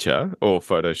 draw a picture or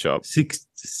Photoshop?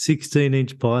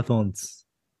 16-inch pythons.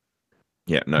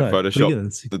 Yeah, no, No, bigger Photoshop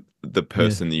than six- the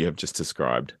person that you have just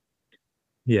described.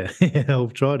 Yeah, I'll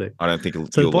try to. I don't think So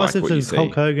the you'll like biceps what you of see.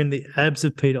 Hulk Hogan, the abs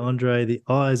of Peter Andre, the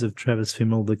eyes of Travis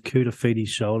Fimmel, the coo to feed his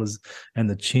shoulders, and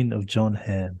the chin of John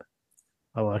Hamm.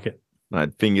 I like it.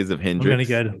 Fingers of I'm going to Hendrix,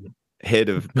 go to head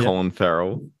of Yep. Colin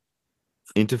Farrell,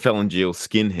 interphalangeal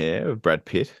skin hair of Brad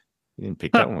Pitt. You didn't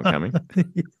pick that one coming.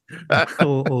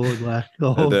 or black.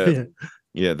 Oh,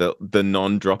 yeah. The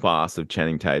non-drop ass of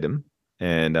Channing Tatum,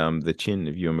 and the chin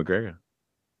of Ewan McGregor.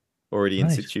 Already in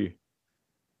Nice. situ.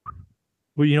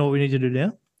 Well, you know what we need to do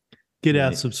now? Get Yeah.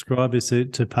 our subscribers to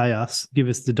pay us, give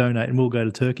us the donate, and we'll go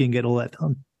to Turkey and get all that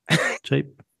done.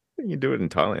 Cheap. You can do it in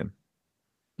Thailand.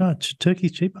 No,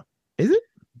 Turkey's cheaper. Is it?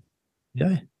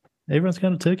 Yeah. Everyone's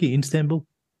going to Turkey, Istanbul.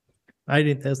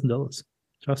 $18,000.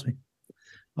 Trust me.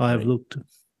 I have looked.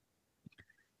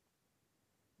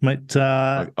 Mate,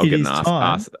 I'll it get is an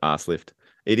time. ass lift.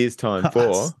 It is time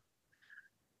for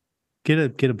Get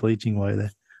a bleaching way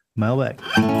there. Mailbag.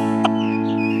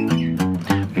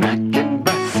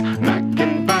 Mac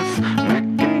and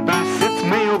Bass, it's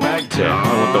mailbag time.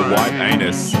 I want the white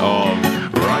anus of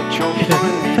Write your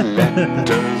funny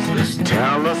letters.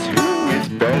 Tell us who is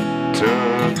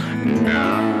better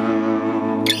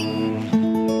now.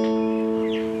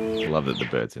 love that the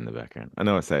bird's in the background. I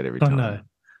know I say it every I time.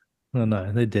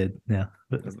 know. They're dead now.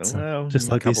 But Well, just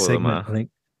a like this couple of them segment, are. I think.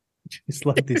 Just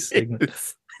like this segment.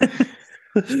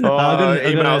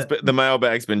 The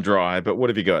mailbag's been dry, but what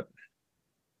have you got?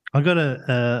 I got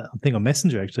a thing on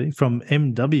Messenger actually from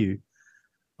MW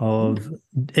of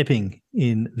Epping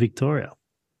in Victoria.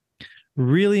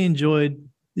 Really enjoyed,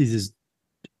 this is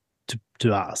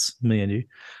to us, me and you,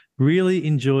 really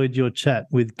enjoyed your chat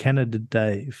with Canada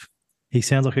Dave. He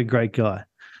sounds like a great guy.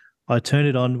 I turned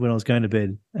it on when I was going to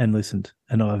bed and listened,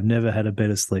 and I've never had a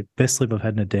better sleep. Best sleep I've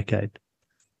had in a decade.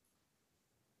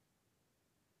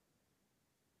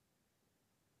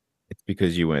 It's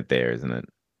because you weren't there, isn't it?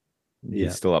 You're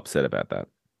Yeah. still upset about that.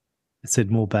 It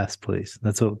said more bass, please.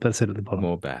 That's all. That's it at the bottom.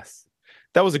 More bass.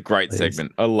 That was a great Please.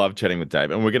 segment. I love chatting with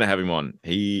Dave, and we're going to have him on.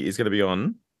 He is going to be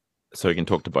on so he can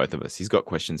talk to both of us. He's got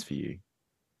questions for you.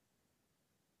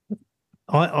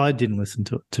 I didn't listen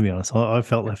to it, to be honest. I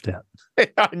felt left out.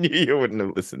 I knew you wouldn't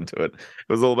have listened to it. It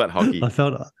was all about hockey. I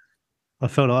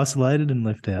felt isolated and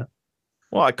left out.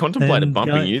 Well, I contemplated And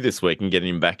bumping going- you this week and getting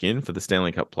him back in for the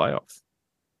Stanley Cup playoffs.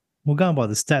 Well, going by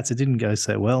the stats, it didn't go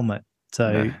so well, mate.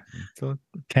 So No, so-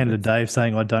 Canada Dave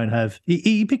saying I don't have.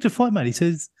 He picked a fight, mate. He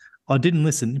says I didn't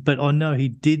listen, but I know he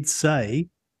did say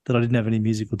that I didn't have any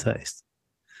musical taste.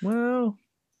 well,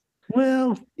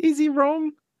 Well, is he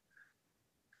wrong?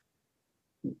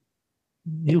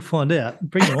 you'll find out.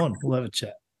 Bring him on. We'll have a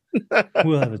chat.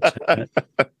 We'll have a chat.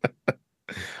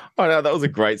 Oh no, that was a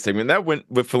great segment. That went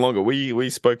for longer. We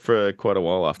spoke for quite a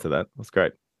while after that. It was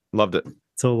great. Loved it.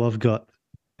 That's all I've got.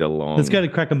 The long. Let's go to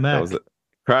Crack a That Mac. was it.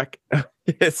 Crack.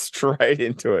 Yeah, straight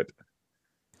into it.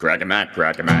 Crack a Mac,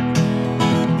 crack a Mac.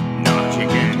 Not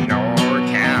chicken nor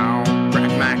cow. Crack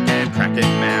a Mac and crack it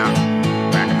now.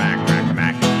 Crack a Mac, crack a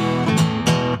Mac.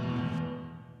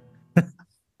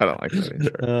 I don't like that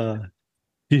intro.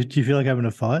 Do you feel like having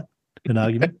a fight, an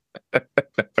argument?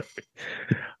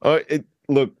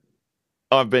 Look,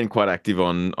 I've been quite active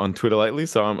on Twitter lately,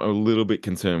 so I'm a little bit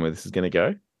concerned where this is going to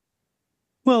go.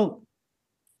 Well,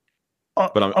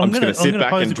 But I'm just going to sit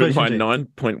back and drink my to you.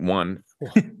 9.1.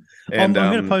 I'm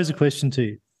going to pose a question to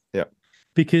you. Yeah.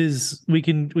 Because we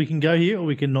can go here or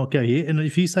we can not go here. And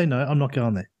if you say no, I'm not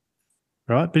going there.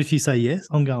 All right. But if you say yes,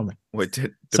 I'm going there. Well, it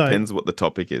So- depends what the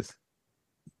topic is.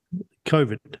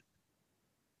 COVID.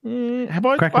 Have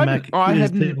I? Crack a Mac.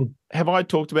 Have I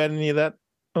talked about any of that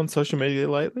on social media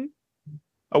lately?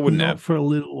 I wouldn't Not have. for a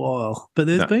little while. But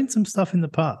there's No. been some stuff in the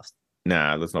past.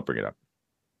 Nah, let's not bring it up.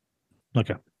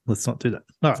 Okay. Let's not do that.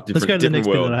 All right. It's a Let's go to the next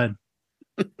different bit that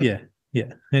I had.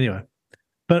 Yeah. Anyway.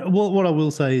 But what I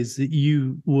will say is that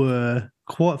you were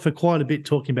quite a bit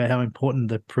talking about how important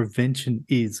the prevention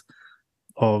is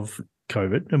of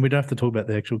COVID. And we don't have to talk about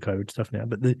the actual COVID stuff now,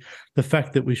 but the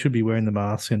fact that we should be wearing the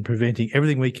mask and preventing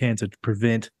everything we can to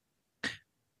prevent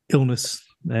illness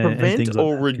and Prevent things like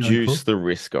or that going reduce forward. the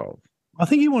risk of. I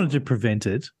think you wanted to prevent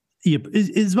it,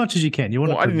 as much as you can. You want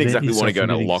Well, to I didn't prevent exactly want to yourself go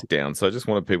from into getting lockdown, so I just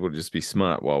wanted people to just be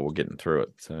smart while we're getting through it.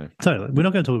 So totally. We're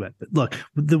not going to talk about it. Like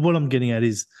what I'm getting at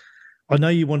is, I know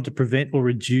you wanted to prevent or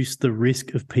reduce the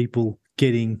risk of people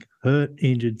getting hurt,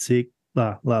 injured, sick,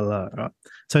 blah blah blah. Right.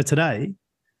 So today,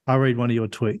 I read one of your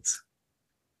tweets.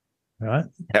 Right,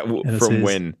 and it from says,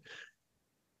 when?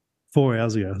 4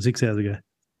 hours ago, 6 hours ago.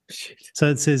 Shit. So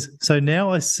it says, so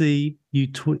now I see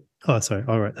you tweet. Oh, sorry.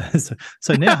 All right.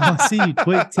 So now I see you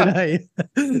tweet today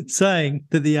saying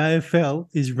that the AFL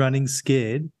is running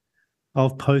scared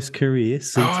of post-career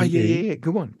CTE Oh, yeah.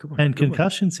 Good one. and Good one.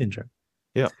 concussion syndrome.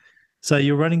 Yeah. So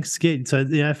you're running scared. So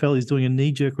the AFL is doing a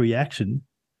knee-jerk reaction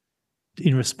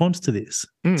in response to this,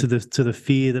 to the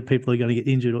fear that people are going to get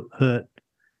injured or hurt.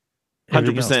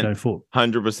 100% going forward.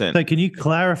 100%. So can you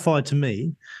clarify to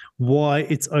me why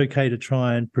it's okay to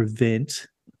try and prevent,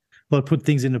 like put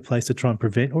things into place to try and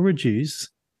prevent or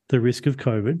reduce the risk of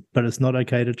COVID, but it's not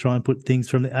okay to try and put things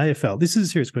from the AFL? This is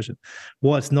a serious question.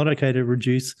 Why it's not okay to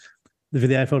reduce, for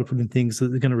the AFL to put in things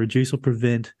that are going to reduce or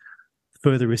prevent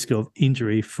further risk of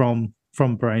injury from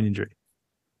brain injury?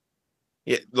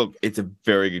 Yeah, look, it's a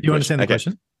very good question. You understand the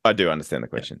question? I do understand the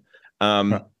question.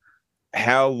 Right.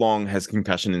 How long has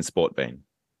concussion in sport been?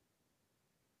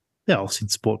 Yeah,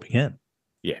 since sport began.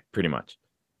 Yeah, pretty much.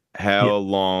 How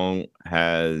long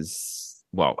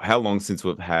since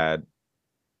we've had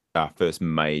our first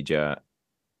major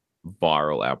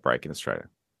viral outbreak in Australia?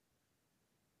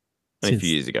 Only a few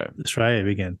years ago. Australia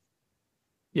began.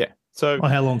 Yeah. So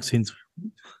how long since?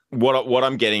 What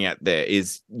I'm getting at there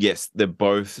is, yes, they're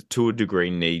both to a degree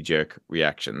knee-jerk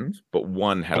reactions, but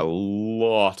one had a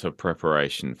lot of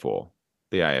preparation for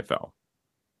the AFL.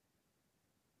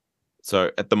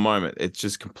 So at the moment, it's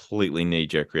just completely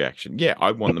knee-jerk reaction. Yeah,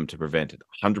 I want them to prevent it.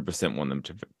 100% want them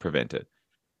to prevent it.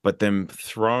 But them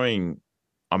throwing,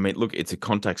 I mean, look, it's a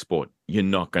contact sport. You're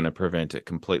not going to prevent it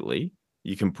completely.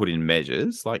 You can put in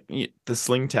measures like the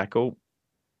sling tackle.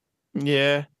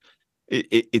 Yeah,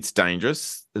 it's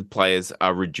dangerous. The players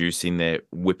are reducing their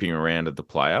whipping around of the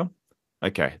player.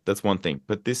 Okay, that's one thing.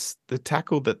 But the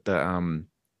tackle that the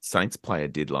Saints player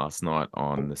did last night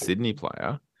on the Sydney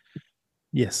player.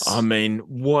 Yes. I mean,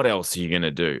 what else are you going to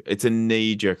do? It's a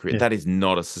knee-jerk. Yeah. That is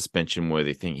not a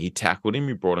suspension-worthy thing. He tackled him.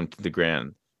 He brought him to the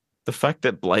ground. The fact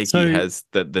that Blakey has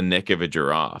the neck of a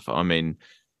giraffe, I mean,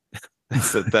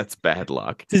 that's bad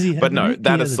luck. Does he have but no,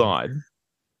 that other aside,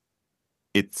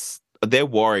 they're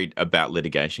worried about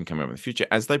litigation coming up in the future,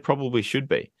 as they probably should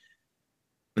be.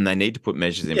 And they need to put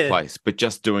measures in place. But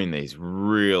just doing these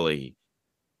really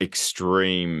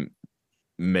extreme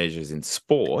measures in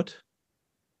sport,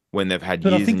 when they've had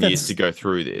years and years to go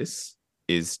through this,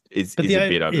 is a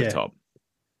bit over the top.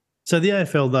 So the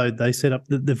AFL, though, they set up,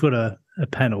 they've got a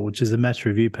panel, which is a match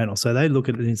review panel. So they look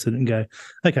at an incident and go,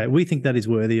 okay, we think that is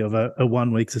worthy of a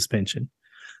 1 week suspension.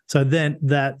 So then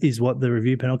that is what the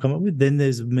review panel come up with. Then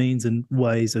there's means and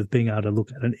ways of being able to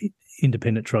look at an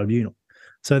independent tribunal.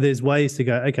 So there's ways to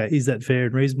go, okay, is that fair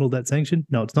and reasonable, that sanction?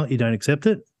 No, it's not. You don't accept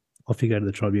it. Off you go to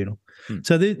the tribunal.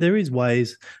 So there is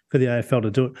ways for the AFL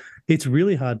to do it. It's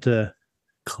really hard to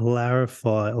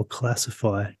clarify or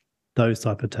classify those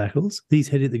type of tackles. His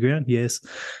head hit the ground, yes.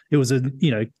 It was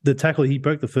the tackle, he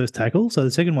broke the first tackle. So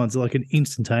the second one's like an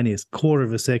instantaneous quarter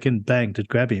of a second bang to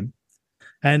grab him.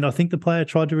 And I think the player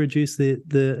tried to reduce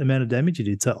the amount of damage he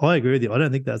did. So I agree with you. I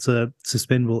don't think that's a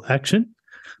suspendable action.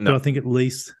 No. But I think at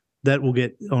least that will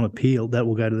get on appeal. That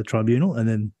will go to the tribunal, and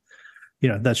then,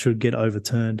 that should get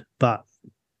overturned. But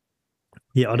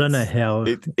yeah, I don't know how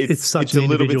it's such an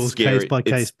individual case by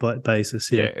case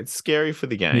basis. Yeah, it's scary for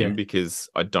the game because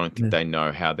I don't think they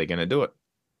know how they're going to do it,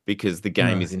 because the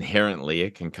game is inherently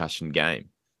a concussion game.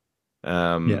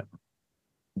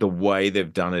 The way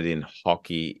they've done it in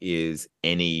hockey is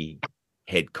any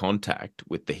head contact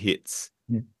with the hits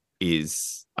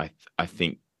is, I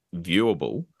think,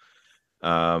 viewable,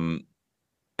 and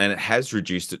it has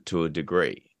reduced it to a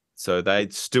degree. So they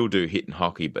still do hit in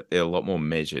hockey, but they're a lot more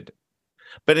measured.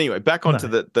 But anyway, back onto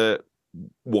the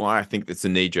why I think it's a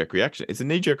knee-jerk reaction. It's a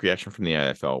knee-jerk reaction from the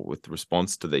AFL with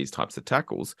response to these types of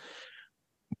tackles,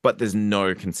 but there's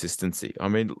no consistency. I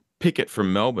mean, Pickett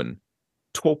from Melbourne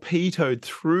torpedoed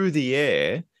through the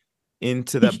air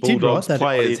into that Bulldogs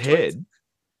player's head.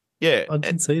 Yeah. I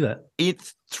didn't see that.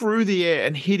 It's through the air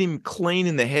and hit him clean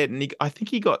in the head. And I think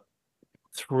he got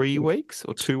 3 weeks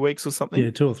or 2 weeks or something.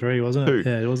 Yeah, 2 or 3, wasn't it?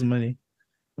 Yeah, it wasn't many.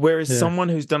 Whereas someone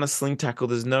who's done a sling tackle,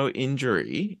 there's no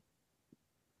injury,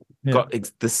 got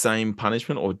the same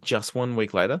punishment or just 1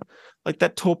 week later. Like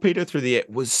that torpedo through the air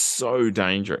was so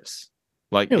dangerous.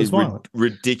 Like, It was is violent. But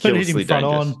hit ridiculously him front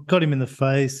dangerous. on, got him in the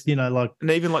face. Like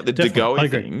And even like the definitely, I Degoe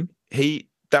agree. thing,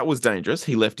 that was dangerous.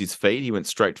 He left his feet. He went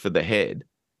straight for the head.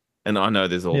 And I know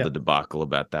there's all Yeah. the debacle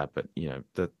about that, but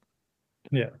the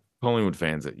Collingwood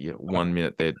fans, 1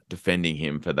 minute they're defending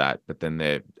him for that, but then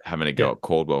they're having a go at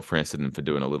Caldwell for incident for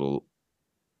doing a little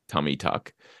tummy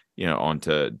tuck,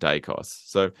 onto Dacos.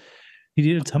 So he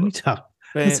did a tummy tuck.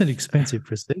 That's an expensive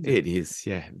procedure. It is,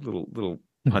 yeah. Little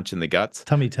punch in the guts.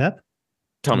 Tummy tap.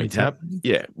 Tummy tap.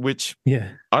 Yeah, which I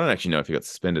don't actually know if he got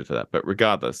suspended for that, but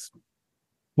regardless,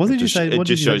 what did you say? It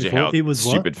just shows you how it was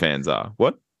stupid fans are.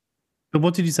 What? But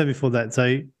what did you say before that?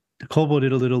 So Caldwell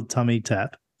did a little tummy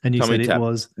tap, and you said it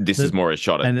was. This is more a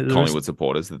shot at Collingwood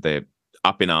supporters that they're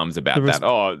up in arms about that.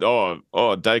 Oh,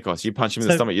 Dacos, you punch him in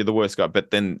the stomach, you're the worst guy.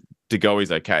 But then Degoe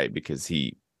is okay because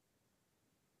he.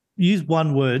 Use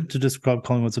one word to describe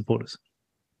Collingwood supporters.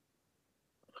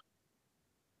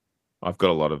 I've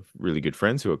got a lot of really good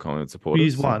friends who are Collingwood supporters.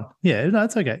 Use one. Yeah, no,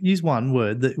 it's okay. Use one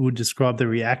word that would describe the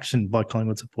reaction by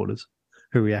Collingwood supporters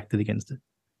who reacted against it.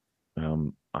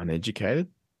 Uneducated.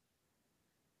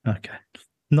 Okay.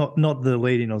 Not the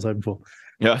leading I was hoping for.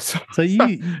 Yeah. So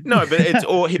you no, but it's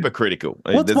all hypocritical.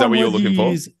 Is that what you're looking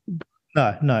for?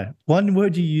 No. One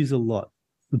word you use a lot.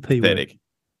 The P word.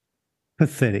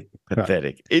 Pathetic.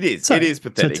 Pathetic. Right. It is. It is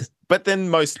pathetic. But then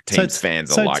most teams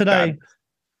fans are like that.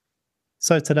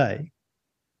 So today,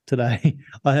 I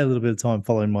had a little bit of time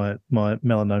following my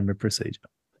melanoma procedure.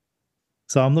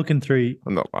 So I'm looking through.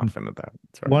 I'm not laughing at that.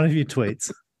 One of your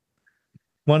tweets,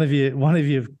 one of your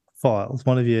files,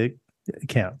 one of your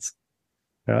accounts,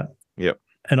 right? Yep.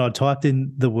 And I typed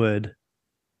in the word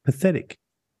pathetic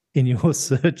in your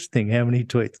search thing. How many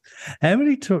tweets? How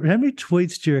many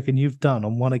tweets do you reckon you've done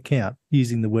on one account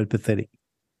using the word pathetic?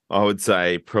 I would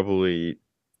say probably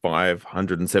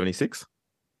 576.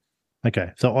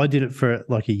 Okay, so I did it for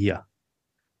like a year.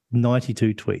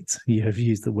 92 tweets you have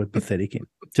used the word pathetic in.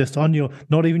 Just on your,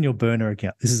 not even your burner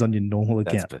account. This is on your normal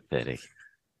account. That's pathetic.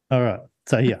 All right.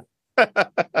 So yeah.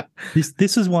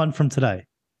 This is one from today.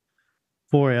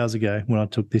 4 hours ago when I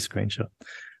took this screenshot.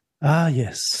 Ah,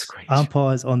 yes.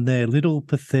 Umpires on their little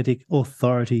pathetic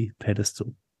authority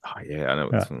pedestal. Oh, yeah. I know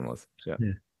what this one was.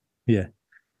 Yeah.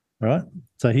 All right.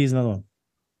 So here's another one.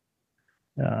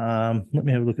 Let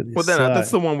me have a look at this. Well, then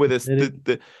that's the one where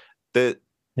the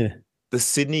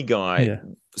Sydney guy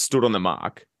stood on the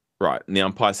mark, right? And the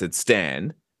umpire said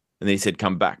stand, and then he said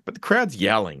come back. But the crowd's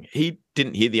yelling. He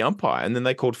didn't hear the umpire, and then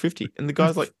they called 50. And the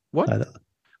guy's like, what?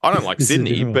 I don't like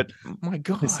Sydney, but my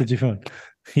God. It's a different one.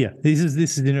 Yeah, this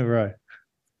is in a row.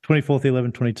 24th,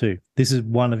 11, 22. This is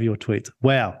one of your tweets.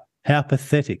 Wow, how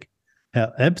pathetic.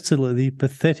 How absolutely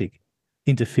pathetic.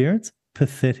 Interference,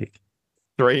 pathetic.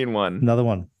 3 in 1. Another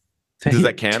one. Does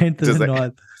that count? 10th of the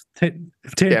 9th. 10th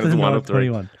of the 9th,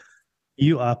 21.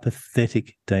 You are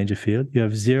pathetic, Dangerfield. You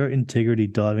have zero integrity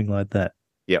diving like that.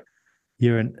 Yep.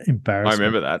 You're an embarrassment. I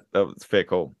remember that. That was a fair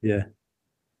call. Yeah.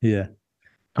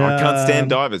 I can't stand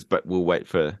divers, but we'll wait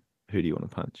for who do you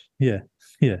want to punch? Yeah.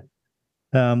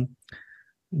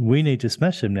 We need to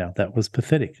smash them now. That was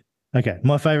pathetic. Okay,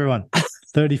 my favorite one.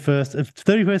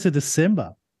 31st of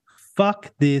December.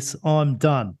 Fuck this. I'm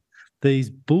done.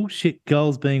 These bullshit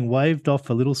goals being waved off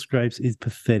for little scrapes is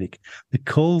pathetic. The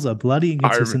calls are bloody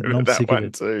inconsistent. I remember that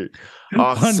one too.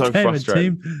 Oh, so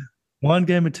frustrating. One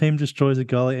game a team destroys a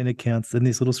goalie and it counts, and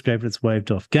this little scrape that's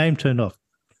waved off. Game turned off.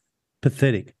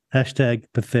 Pathetic. Hashtag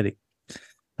pathetic.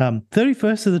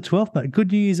 31st of the 12th, mate.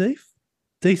 Good New Year's Eve?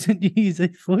 Decent New Year's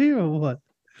Eve for you or what?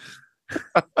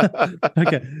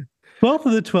 Okay. 12th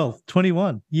of the 12th,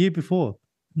 21, year before.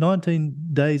 19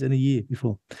 days and a year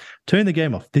before. Turn the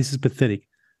game off. This is pathetic.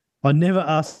 I never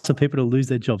asked for people to lose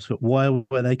their jobs, but why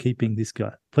were they keeping this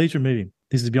guy? Please remove him.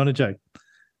 This is beyond a joke.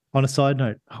 On a side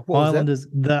note,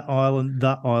 the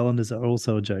Islanders are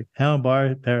also a joke. How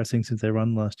embarrassing since they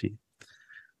won last year.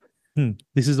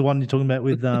 This is the one you're talking about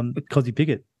with Cozzy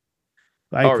Pickett.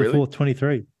 April 4th,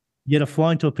 23. Yet a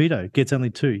flying torpedo gets only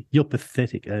 2. You're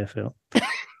pathetic, AFL.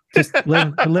 Just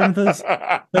 11th of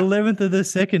the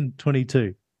 2nd,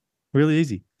 22. Really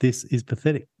easy. This is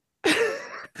pathetic. Good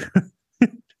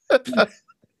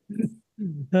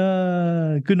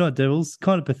night, Devils.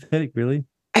 Kind of pathetic, really.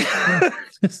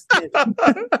 It's a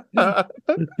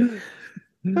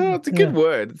good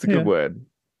word. It's a good word.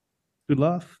 Good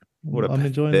laugh. What a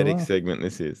pathetic segment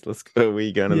this is. Let's go. Are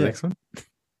we going to the next one?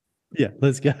 Yeah,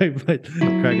 let's go. But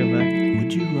crack on that.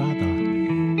 Would you rather?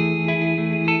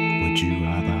 Would you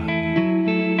rather?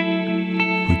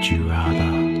 Would you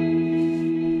rather?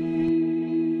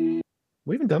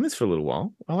 We haven't done this for a little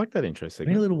while. I like that intro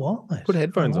segment. Been a little while, mate. Put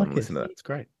headphones on and listen to that. It's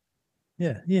great.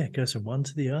 Yeah. It goes from one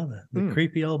to the other. The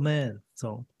creepy old man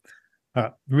song. All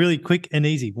right, really quick and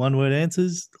easy. One word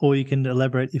answers, or you can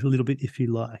elaborate a little bit if you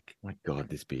like. My God,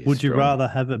 this beer. Would you rather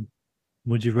have a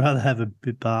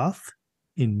bath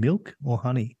in milk or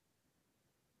honey?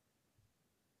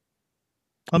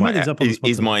 I made these up on the spot.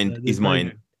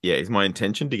 Is my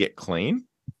intention to get clean?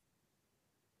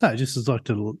 No, just as like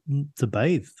to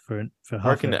bathe for I half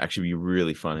reckon an it'd actually be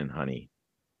really fun in honey.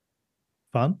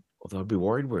 fun. Although I'd be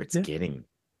worried where it's getting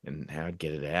and how I'd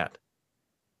get it out.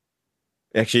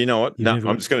 Actually, you know what? No,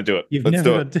 I'm just going to do it. Let's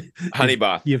do it. Honey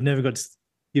bath. You've never got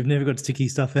sticky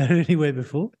stuff out anywhere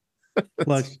before.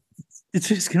 Like it's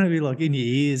just going to be like in your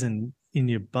ears and in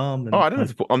your bum. And I don't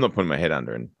have to I'm not putting my head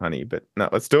under in honey, but no,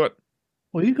 let's do it.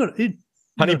 Well, you've got it.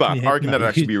 Honey bath. I reckon that'd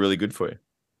actually be really good for you.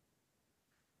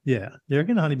 Yeah, you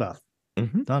reckon a honey bath?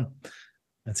 Mm-hmm. Done.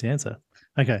 That's the answer.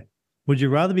 Okay. Would you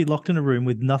rather be locked in a room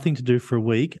with nothing to do for a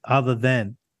week other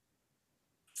than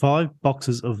 5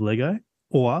 boxes of Lego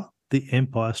or The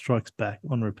Empire Strikes Back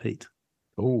on repeat?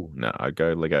 Oh, no, I'd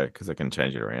go Lego because I can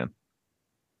change it around.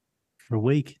 For a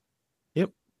week?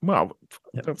 Yep. Well,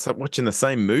 I'll watching the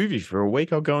same movie for a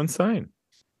week. I'll go insane.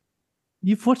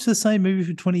 You've watched the same movie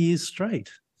for 20 years straight.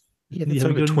 Yeah, that's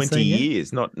over 20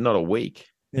 years, not a week.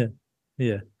 Yeah.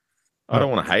 Yeah. I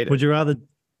don't want to hate it.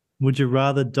 Would you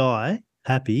rather die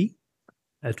happy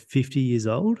at 50 years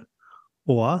old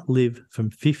or live from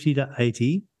 50 to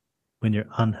 80 when you're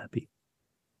unhappy?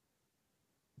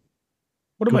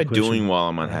 What am I doing while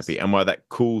I'm unhappy? Am I that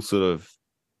cool sort of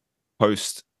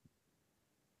post,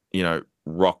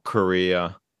 rock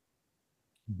career?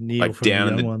 Neil like from down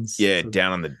the in the ones.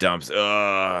 down on the dumps.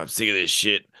 Oh, I'm sick of this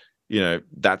shit.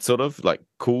 That sort of like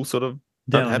cool sort of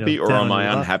unhappy, or am I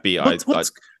unhappy?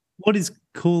 What is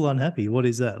cool unhappy? What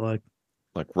is that like?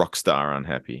 Like rock star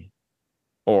unhappy,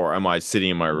 or am I sitting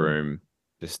in my room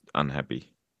just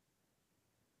unhappy?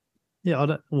 Yeah,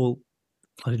 I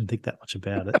didn't think that much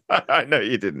about it. I know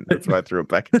you didn't. That's why I threw it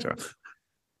back at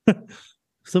you.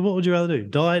 So what would you rather do?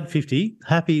 Die at 50,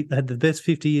 happy, had the best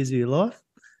 50 years of your life,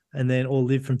 and then or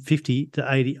live from 50 to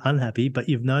 80 unhappy, but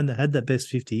you've known that had that best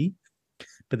 50.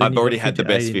 But then I've already had the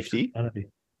best 50. Unhappy.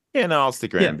 Yeah, no, I'll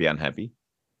stick around and be unhappy.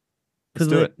 Let's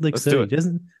do it. Let's do it.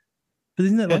 But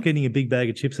isn't that like getting a big bag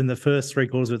of chips and the first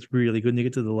 3/4 of it's really good and you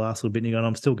get to the last little bit and you're going,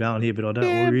 I'm still going here, but I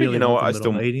don't really know what?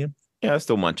 I'm eating them. Yeah, I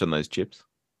still munch on those chips.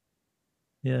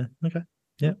 Yeah. Okay.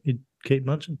 Yeah. You'd keep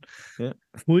munching. Yeah.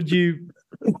 What would you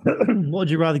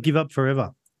rather give up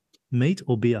forever? Meat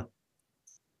or beer?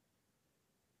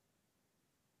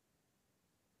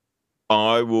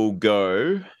 I will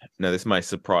go. Now, this may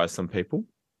surprise some people.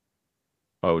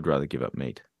 I would rather give up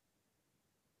meat.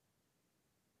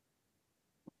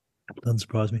 Doesn't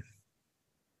surprise me.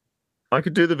 I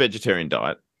could do the vegetarian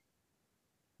diet.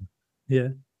 Yeah.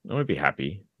 I would be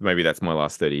happy. Maybe that's my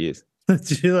last 30 years.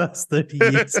 That's your last 30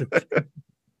 years.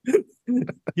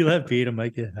 You'll have beer to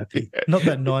make you happy. Not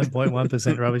that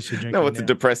 9.1% rubbish you're drinking. No, it's a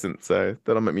depressant, so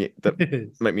that'll make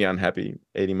me unhappy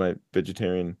eating my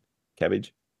vegetarian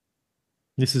cabbage.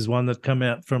 This is one that come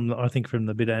out from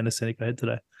the bit of anesthetic I had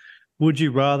today. Would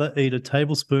you rather eat a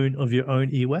tablespoon of your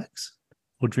own earwax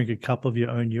or drink a cup of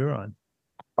your own urine?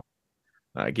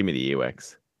 Give me the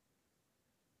earwax.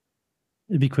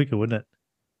 It'd be quicker, wouldn't it?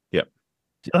 Yep.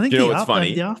 I think what's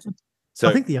funny? I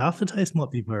think the aftertaste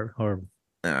might be horrible.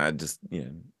 Just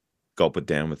gulp it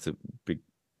down with a big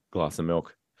glass of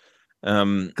milk.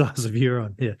 Glass of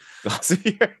urine, yeah. Glass of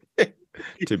urine.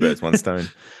 2 birds, 1 stone.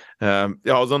 I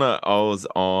was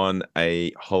on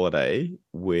a holiday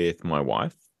with my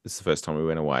wife. This is the first time we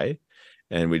went away,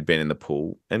 and we'd been in the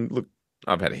pool. And look,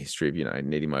 I've had a history of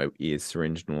needing my ears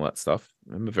syringed and all that stuff.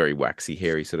 I'm a very waxy,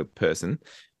 hairy sort of person,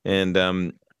 and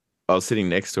I was sitting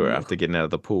next to her after getting out of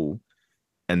the pool,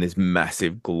 and this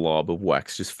massive glob of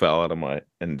wax just fell onto my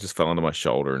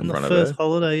shoulder in front of her. The first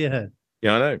holiday you had.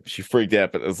 Yeah, I know. She freaked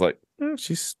out, but it was like,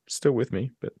 she's still with me.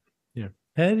 But yeah.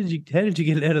 How did you get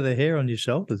it out of the hair on your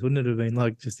shoulders? Wouldn't it have been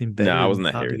like just embedded? No, I wasn't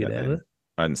that hairy to get out of it?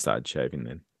 I hadn't started shaving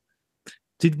then.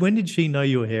 When did she know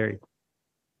you were hairy?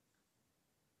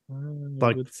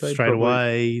 Like straight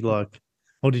away, or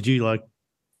did you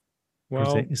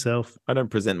present yourself? I don't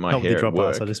present my Not hair with the at drop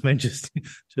work. Us, I just meant just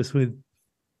with.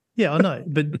 Yeah, I know,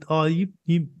 but you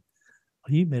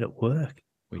met at work.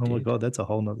 My God, that's a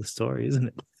whole nother story, isn't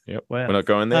it? Yep. Wow. We're not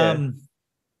going there.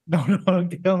 No, we're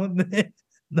not going there.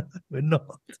 No, we're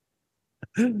not.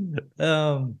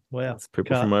 Wow. It's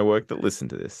people from my work that listen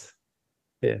to this.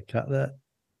 Yeah, cut that.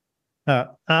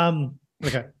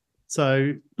 Okay.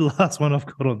 So the last one I've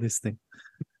got on this thing.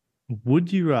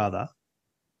 Would you rather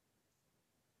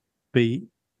be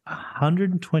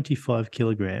 125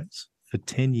 kilograms for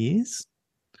 10 years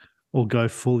or go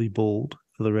fully bald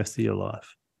for the rest of your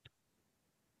life?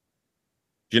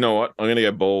 Do you know what? I'm going to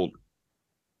go bald.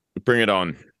 Bring it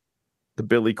on. The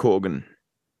Billy Corgan.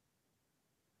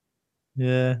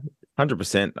 Yeah.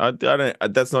 100%. I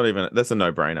don't. That's not even. That's a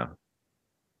no-brainer.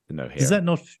 No hair. Does that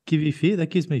not give you fear? That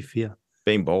gives me fear.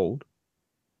 Being bald?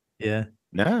 Yeah.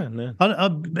 No. I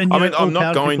mean, I'm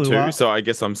not going to, are, so I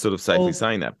guess I'm sort of safely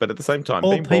saying that. But at the same time,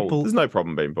 being bald, there's no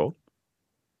problem being bald.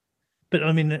 But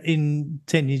I mean, in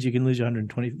 10 years, you can lose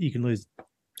 120. You can lose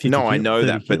 50 No, I know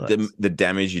that, kilos. but the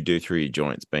damage you do through your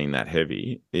joints being that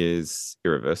heavy is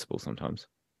irreversible sometimes.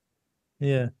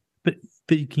 Yeah, but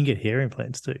you can get hair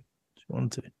implants too if you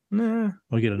wanted to. Nah,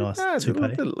 or get a nice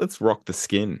toupee. Let's rock the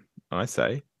skin. I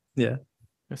say, yeah,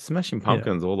 smashing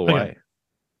pumpkins all the way.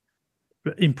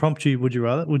 But impromptu, would you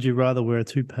rather wear a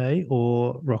toupee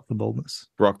or rock the baldness?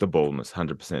 Rock the baldness,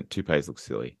 100%. Toupees look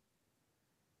silly.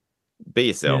 Be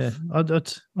yourself. Yeah,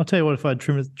 I'll tell you what. If I had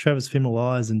Travis Fimmel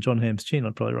eyes and John Hamm's chin,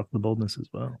 I'd probably rock the baldness as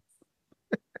well.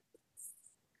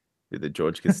 The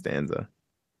George Costanza.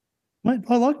 Mate,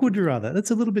 I like would you rather. That's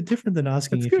a little bit different than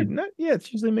asking it's if good. you. Yeah,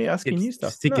 it's usually me asking you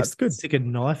stuff. It's good. Stick a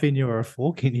knife in you or a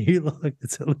fork in you. Like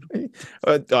it's a little bit.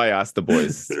 I asked the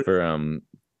boys for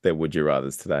their would you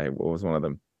rathers today. What was one of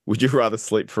them? Would you rather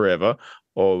sleep forever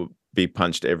or be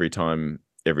punched every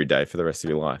day for the rest of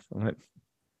your life? I'm like,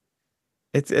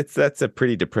 that's a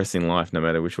pretty depressing life, no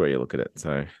matter which way you look at it.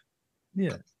 So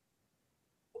yeah,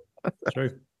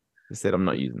 true. I said I'm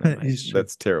not using that. Mate.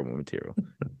 That's terrible material.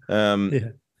 Yeah.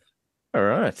 All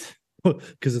right.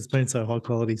 Because it's been so high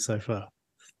quality so far.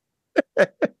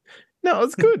 No,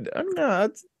 it's good. No,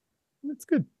 it's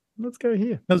good. Let's go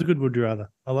here. That was a good would you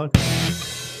rather. I like it.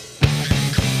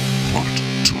 Hot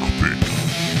topic.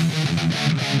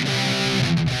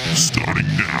 Starting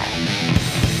now.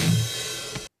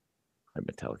 I hope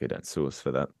Metallica don't sue us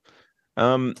for that.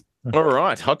 All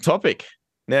right, hot topic.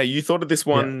 Now, you thought of this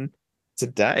one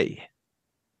today.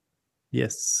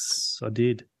 Yes, I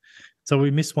did. So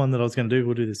we missed one that I was going to do.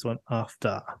 We'll do this one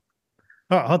after.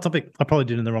 All right, hot topic. I probably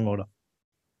did it in the wrong order.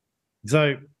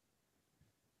 So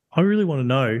I really want to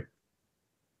know,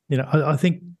 I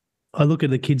think I look at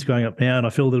the kids growing up now and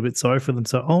I feel a little bit sorry for them.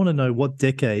 So I want to know, what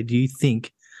decade do you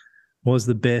think was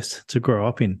the best to grow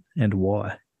up in and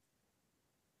why?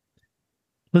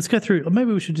 Let's go through, or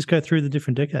maybe we should just go through the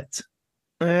different decades.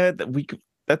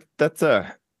 That's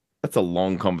a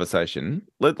long conversation.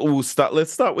 Let's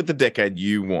start with the decade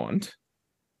you want,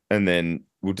 and then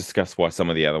we'll discuss why some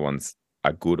of the other ones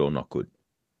are good or not good.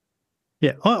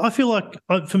 Yeah, I feel like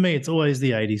for me it's always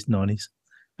the 80s, 90s,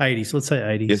 80s. Let's say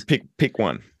 80s. Yes, pick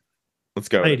one. Let's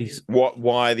go. 80s.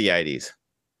 Why the 80s?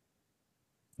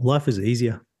 Life was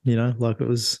easier, like it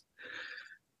was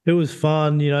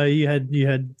fun. You had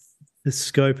the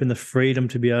scope and the freedom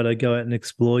to be able to go out and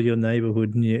explore your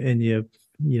neighborhood and your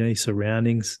your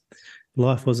surroundings.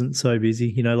 Life wasn't so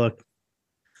busy, like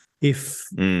if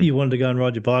you wanted to go and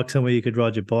ride your bike somewhere, you could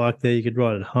ride your bike there, you could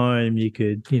ride at home, you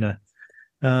could,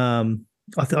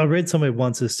 I read somewhere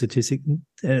once a statistic and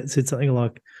it said something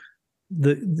like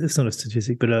it's not a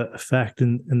statistic, but a fact.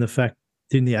 And the fact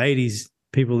in the 80s,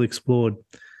 people explored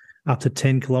up to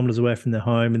 10 kilometers away from their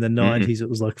home. In the 90s, it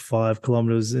was like 5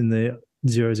 kilometers. In the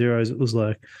 00s, it was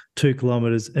like 2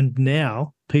 kilometers. And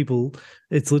now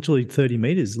it's literally 30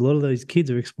 meters. A lot of those kids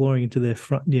are exploring into their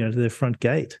front, to their front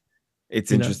gate.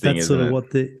 It's interesting. That's isn't sort of it?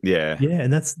 what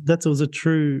and that was a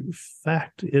true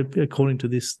fact according to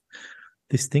this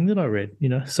thing that I read.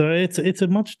 So it's a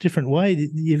much different way.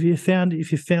 If you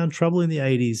found trouble in the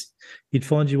 80s, you'd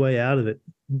find your way out of it.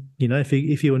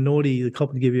 If you were naughty, the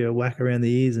cop would give you a whack around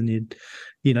the ears, and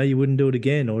you wouldn't do it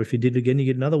again. Or if you did it again, you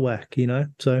get another whack.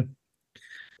 So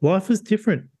life was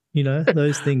different.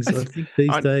 Those things. I think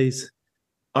these days.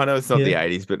 I know it's not the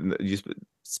 80s, but you just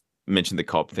mentioned the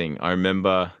cop thing. I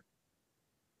remember.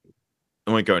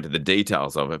 I won't go into the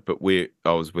details of it, but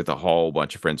I was with a whole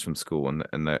bunch of friends from school, and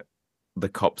the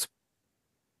cops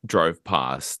drove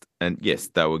past, and yes,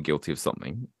 they were guilty of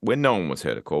something when no one was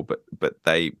heard a call, but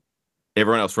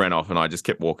everyone else ran off, and I just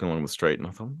kept walking along the street, and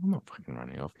I thought, I'm not fucking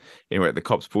running off. Anyway, the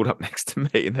cops pulled up next to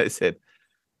me, and they said,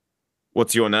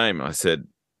 "What's your name?" I said,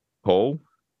 "Paul."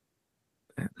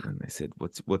 And they said,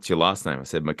 "What's your last name?" I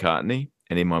said, "McCartney."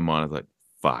 And in my mind, I was like,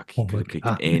 fuck, you could have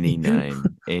picked any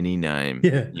name.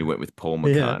 Yeah. You went with Paul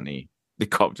McCartney. Yeah. The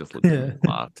cop just looked at me and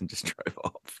laughed and just drove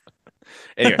off.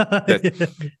 Anyway,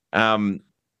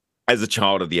 as a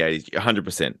child of the 80s,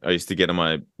 100%, I used to get on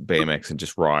my BMX and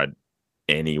just ride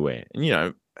anywhere.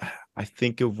 And, I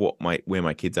think of where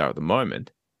my kids are at the moment.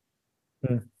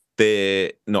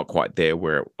 They're not quite there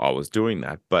where I was doing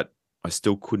that, but I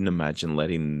still couldn't imagine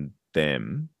letting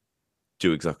them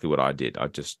do exactly what I did. I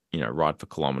just, ride for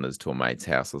kilometers to a mate's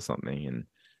house or something.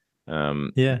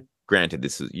 And granted,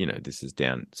 this is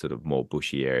down sort of more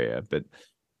bushy area, but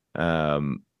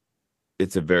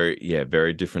it's a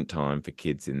very different time for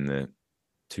kids in the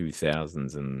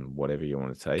 2000s and whatever you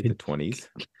want to say, the 20s.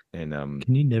 And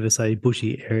can you never say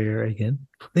bushy area again,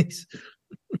 please?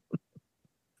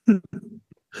 Doesn't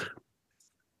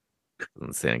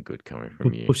sound good coming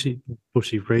from you.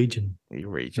 Bushy region. Your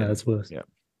region. No, that's worse. Yeah.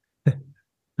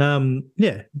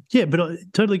 Yeah, but I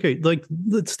totally agree. Like,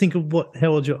 let's think of how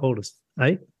old's your oldest?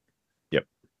 8? Yep.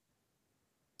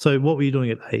 So what were you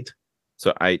doing at 8?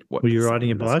 So 8, what? Were you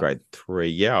riding a bike? Grade 3.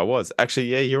 Yeah, I was. Actually,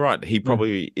 yeah, you're right. He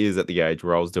probably is at the age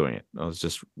where I was doing it. I was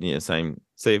just, saying,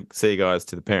 see you guys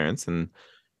to the parents and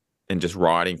just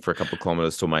riding for a couple of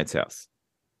kilometers to a mate's house.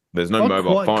 There's no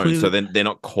mobile phone, so then they're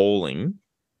not calling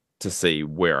to see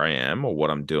where I am or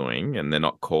what I'm doing, and they're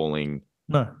not calling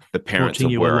the parents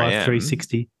of where I am.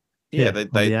 360. Yeah,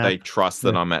 they trust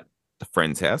that I'm at the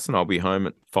friend's house and I'll be home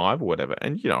at 5 or whatever.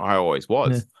 And I always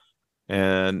was. Yeah.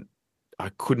 And I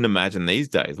couldn't imagine these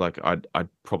days. Like I'd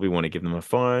probably want to give them a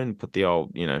phone, put the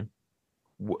old,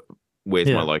 where's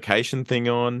my location thing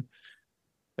on.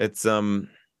 It's I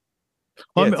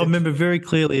remember very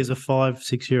clearly as a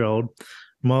 5-6-year-old,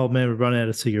 my old man would run out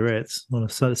of cigarettes on a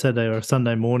Saturday or a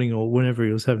Sunday morning or whenever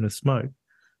he was having a smoke.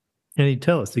 And he'd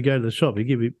tell us to go to the shop. He'd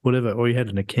give you whatever, or he had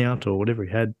an account or whatever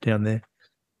he had down there.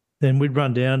 Then we'd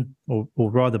run down or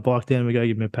ride the bike down and we'd go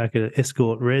give him a packet of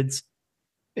Escort Reds.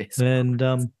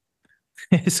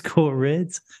 Escort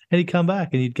Reds. And he'd come back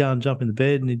and he'd go and jump in the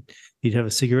bed and he'd have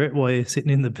a cigarette while you're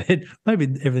sitting in the bed. Maybe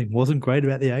everything wasn't great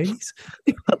about the 80s.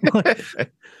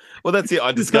 Well, that's it.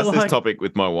 I discussed this topic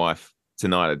with my wife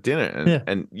tonight at dinner.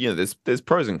 And there's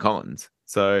pros and cons.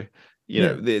 So,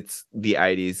 it's the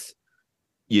 80s.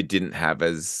 You didn't have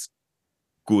as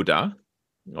gooder,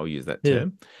 I'll use that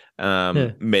term,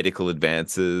 medical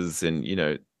advances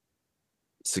and,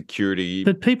 security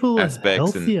but people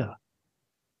aspects. Are healthier.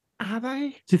 Are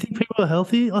they? Do you think people are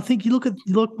healthy? I think you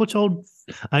watch old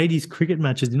 80s cricket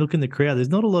matches and you look in the crowd, there's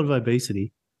not a lot of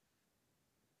obesity.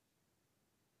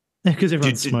 Because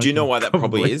everyone's smoking. Do you know why that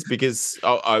probably is? Because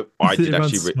I did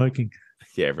actually smoking.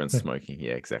 Yeah, everyone's smoking.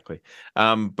 Yeah, exactly.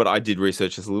 But I did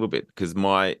research this a little bit because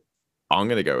I'm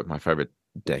going to go with my favorite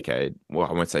decade. Well,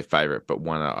 I won't say favorite, but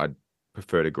one I'd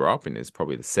prefer to grow up in is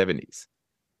probably the 70s.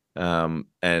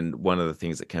 And one of the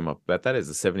things that came up about that is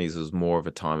the 70s was more of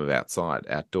a time of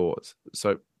outdoors.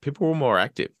 So people were more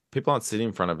active. People aren't sitting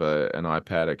in front of an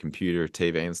iPad, a computer, a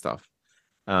TV and stuff.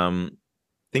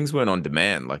 Things weren't on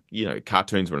demand. Like,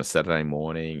 cartoons were on a Saturday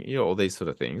morning, all these sort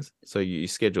of things. So you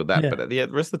scheduled that. Yeah. But at the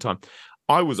rest of the time,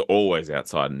 I was always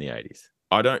outside in the 80s.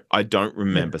 I don't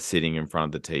remember sitting in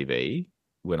front of the TV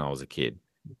when I was a kid.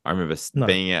 I remember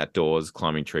being outdoors,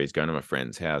 climbing trees, going to my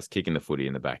friend's house, kicking the footy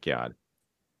in the backyard.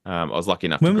 I was lucky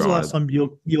enough When was the last time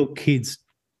your kids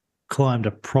climbed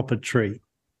a proper tree?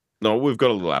 No, we've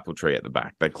got a little apple tree at the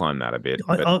back. They climb that a bit.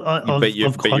 But you're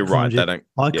right. They don't.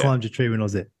 I climbed a tree when I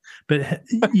was there. But,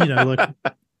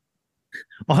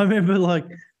 I remember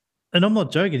and I'm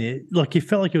not joking here, you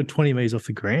felt like you were 20 meters off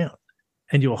the ground.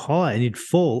 And you were high and you'd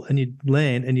fall and you'd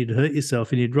land and you'd hurt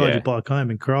yourself and you'd ride your bike home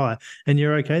and cry and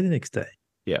you're okay the next day.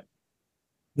 Yeah.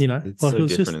 It's it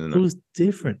was different, it was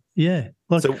different. Yeah.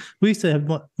 We used to have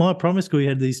my primary school, we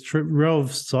had these row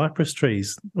of cypress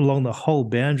trees along the whole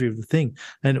boundary of the thing.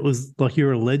 And it was like you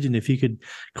were a legend if you could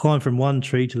climb from one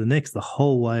tree to the next the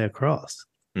whole way across.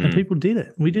 And people did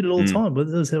it. We did it all the time, but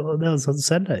that was on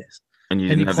Saturdays. And you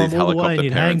didn't have these helicopter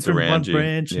parents around you.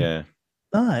 Branch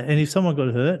No, and if someone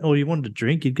got hurt or you wanted to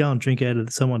drink, you'd go and drink out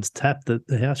of someone's tap the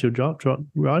house you're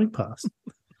riding past.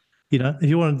 If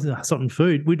you wanted something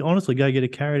food, we'd honestly go get a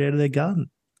carrot out of their garden.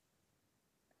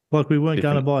 We weren't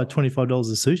going to buy $25 of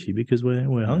sushi because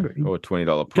we're hungry. Or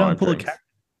 $20 prime drinks.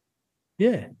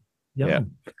 Yeah. Yum. Yeah.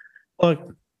 My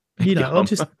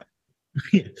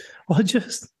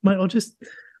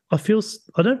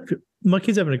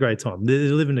kids are having a great time.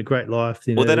 They're living a great life.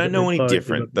 They don't know any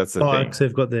different. That's the thing.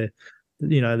 They've got their,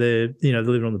 they're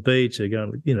living on the beach. They're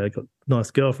going, they've got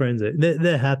nice girlfriends.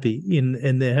 They're happy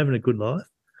and they're having a good life.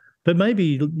 But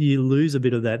maybe you lose a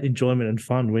bit of that enjoyment and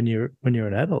fun when you're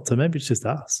an adult. So maybe it's just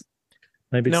us.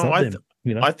 Maybe it's not them.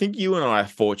 I think you and I are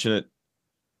fortunate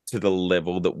to the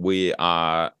level that we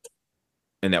are,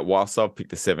 and that whilst I've picked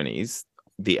the 70s,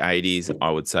 the 80s, I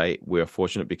would say we're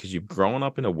fortunate because you've grown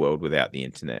up in a world without the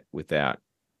internet, without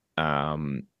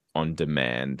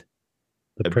on-demand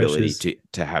ability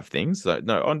to have things. So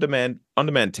no, on-demand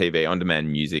TV,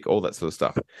 on-demand music, all that sort of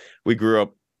stuff. We grew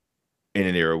up in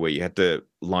an era where you had to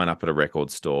line up at a record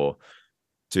store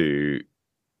to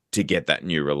get that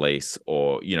new release,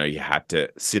 or you had to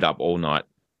sit up all night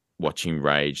watching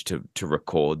Rage to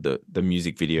record the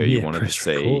music video you wanted to press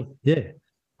see. record. Yeah.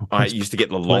 I used to get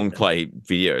the long play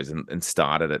videos and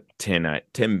start it at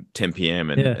 10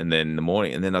 p.m. and then in the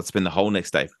morning, and then I'd spend the whole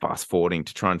next day fast forwarding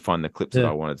to try and find the clips that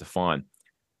I wanted to find.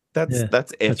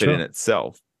 That's effort in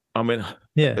itself. I mean,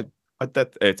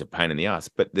 it's a pain in the ass,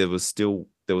 but there was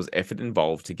effort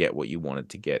involved to get what you wanted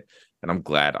to get, and I'm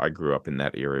glad I grew up in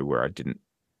that era where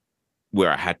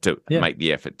I had to make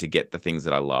the effort to get the things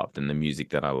that I loved and the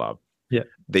music that I love. Yeah.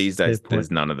 These days,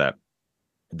 there's none of that.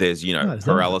 There's,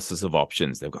 paralysis of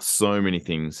options. They've got so many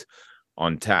things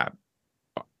on tap.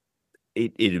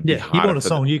 It'd be harder. You want a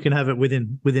song, you can have it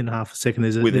within half a second.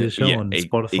 There's a show on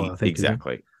Spotify, I think.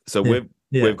 Exactly. So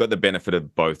we've got the benefit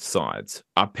of both sides.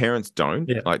 Our parents don't.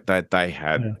 Yeah. Like they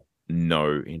had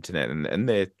no internet and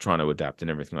they're trying to adapt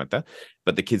and everything like that.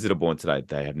 But the kids that are born today,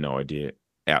 they have no idea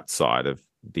outside of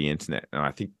the internet. And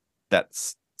I think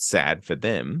that's sad for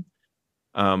them.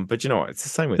 But you know what? It's the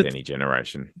same with any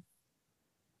generation.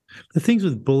 The things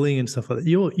with bullying and stuff like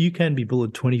that, you can be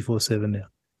bullied 24/7 now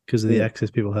because of the access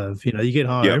people have. You know, you get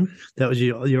home, that was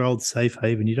your old safe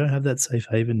haven. You don't have that safe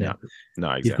haven now.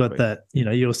 No, exactly. You've got that,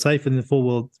 you're safe in the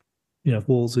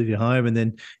walls of your home. And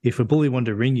then if a bully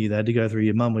wanted to ring you, they had to go through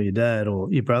your mum or your dad or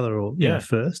your brother or,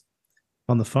 first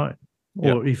on the phone.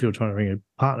 Or if you're trying to ring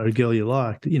a partner, a girl you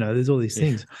liked, there's all these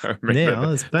things.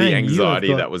 Now it's bang, the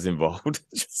anxiety that was involved,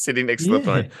 just sitting next to the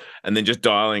phone and then just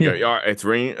dialing, go, all right, it's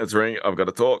ringing, I've got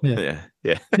to talk. Yeah.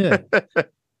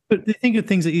 But the think of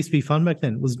things that used to be fun back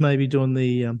then was maybe doing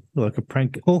the like a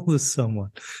prank call to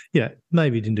someone.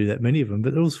 Maybe you didn't do that many of them,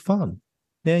 but it was fun.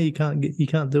 Now you can't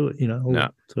do it.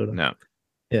 No.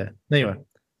 Yeah. Anyway,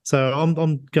 so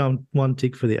I'm going one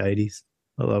tick for the 80s.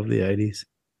 I love the 80s.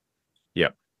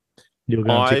 Yep. You're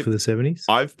going to tick for the 70s?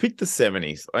 I've picked the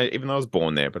 70s, even though I was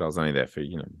born there, but I was only there for,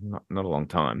 not a long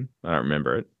time. I don't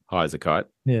remember it. High as a kite.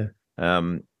 Yeah.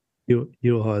 You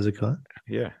were high as a kite?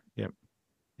 Yeah.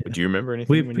 Do you remember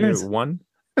anything when you were one?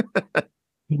 But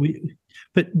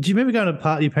do you remember going to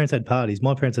party? Your parents had parties.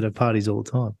 My parents would have parties all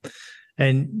the time.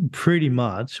 And pretty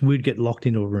much we'd get locked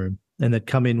into a room and they'd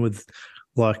come in with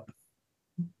like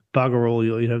bugger all,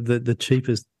 the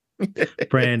cheapest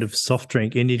brand of soft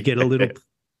drink, and you'd get a little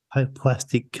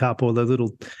plastic cup or the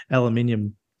little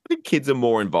aluminium. I think kids are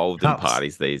more involved in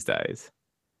parties these days.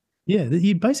 Yeah,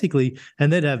 you basically,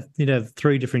 and you'd have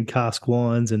 3 different cask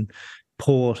wines and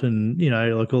port and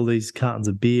like all these cartons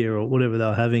of beer or whatever they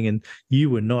were having, and you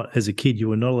were not, as a kid, you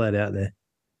were not allowed out there.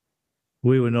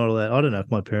 We were not allowed. I don't know if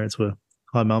my parents were.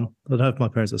 Hi, Mum. I don't know if my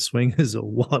parents are swingers or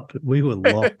what, but we were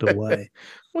locked away.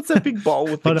 What's that big bowl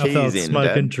with the keys in? I don't know if they were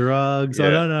smoking drugs. I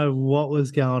don't know what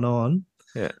was going on.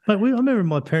 Yeah. Like I remember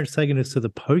my parents taking us to the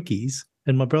pokies,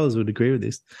 and my brothers would agree with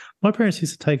this. My parents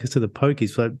used to take us to the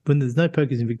pokies. So when there's no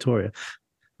pokies in Victoria,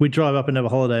 we'd drive up and have a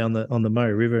holiday on the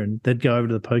Murray River, and they'd go over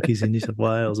to the pokies in New South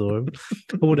Wales or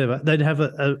whatever. They'd have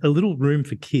a little room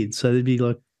for kids. So there'd be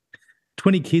like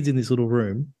 20 kids in this little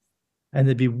room, and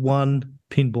there'd be one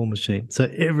pinball machine. So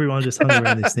everyone just hung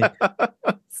around this thing.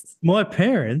 My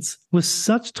parents were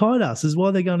such tight asses. Why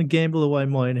are they going to gamble away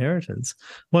my inheritance?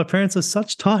 My parents are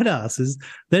such tight asses.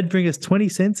 They'd bring us 20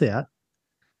 cents out,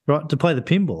 right, to play the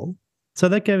pinball. So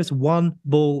that gave us 1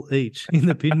 ball each in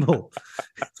the pinball.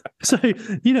 So,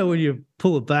 when you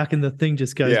pull it back and the thing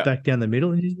just goes back down the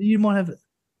middle, and you might have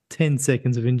 10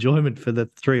 seconds of enjoyment for the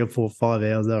 3 or 4 or 5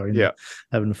 hours they were in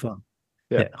having fun.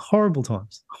 Yeah. Horrible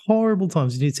times. Horrible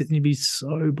times. You'd sit and you'd be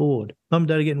so bored. Mum and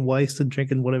Dad are getting wasted,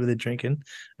 drinking whatever they're drinking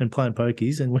and playing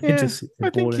pokies, and we're just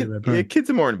bored out of our brain. Kids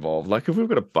are more involved. Like if we've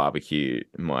got a barbecue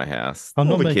in my house,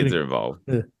 all the kids are involved.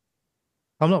 Yeah.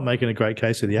 I'm not making a great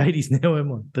case for the 80s now,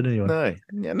 am I? But anyway.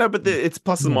 No, but it's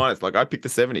plus and minus. Like I picked the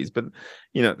 70s, but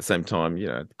at the same time,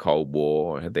 the Cold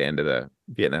War, at the end of the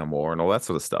Vietnam War, and all that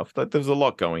sort of stuff. Like, there was a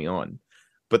lot going on,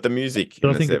 but the music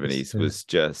in the 70s was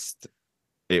just,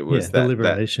 it was the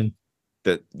liberation.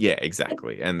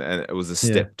 Exactly, and it was a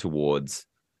step towards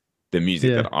the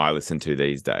music that I listen to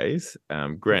these days.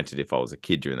 Granted, if I was a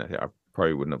kid during that, I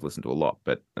probably wouldn't have listened to a lot,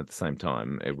 but at the same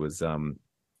time, it was.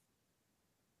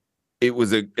 It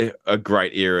was a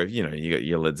great era. You got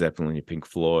your Led Zeppelin, your Pink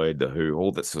Floyd, the Who,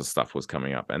 all that sort of stuff was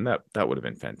coming up, and that would have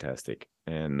been fantastic.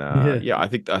 And I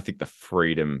think the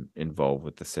freedom involved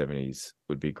with the 70s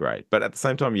would be great. But at the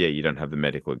same time, you don't have the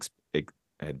medical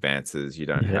advances. You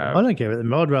don't have. I don't care about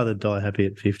them. I'd rather die happy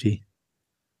at 50.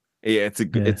 Yeah,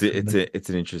 it's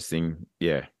an interesting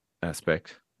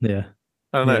aspect. Yeah,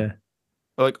 I don't know.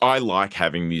 Like I like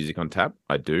having music on tap.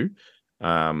 I do.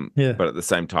 But at the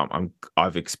same time,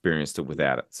 I've experienced it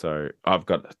without it. So I've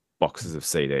got boxes of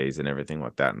CDs and everything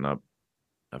like that, and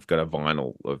I've got a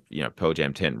vinyl of Pearl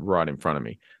Jam 10 right in front of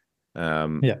me.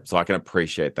 So I can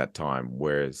appreciate that time,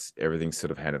 whereas everything's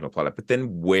sort of handed on a platter. But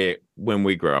then when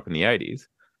we grew up in the 80s,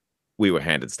 we were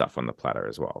handed stuff on the platter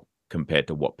as well, compared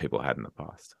to what people had in the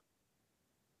past.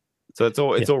 So it's all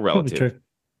relative. Probably true.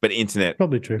 But internet,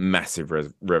 Probably true. massive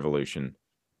revolution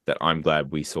that I'm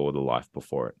glad we saw the life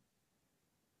before it.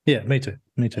 Yeah, me too.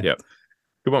 Me too. Yep.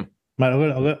 Good one. Mate,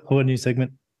 I've got a new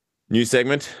segment. New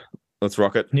segment. Let's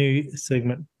rock it. New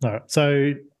segment. All right.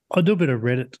 So I do a bit of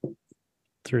Reddit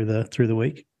through the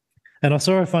week, and I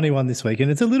saw a funny one this week,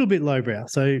 and it's a little bit lowbrow.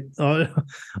 So I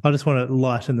just want to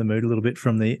lighten the mood a little bit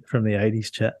from the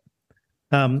 80s chat.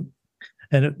 And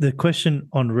the question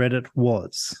on Reddit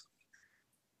was,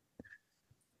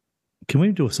 can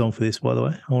we do a song for this, by the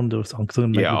way? I want to do a song because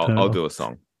I'm going to make I'll do a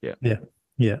song. Yeah. Yeah.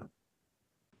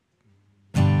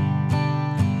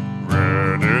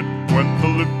 Reddit went the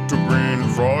little green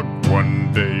frog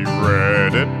one day.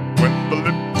 Reddit went the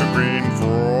little green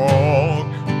frog.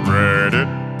 Reddit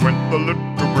went the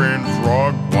little green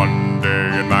frog one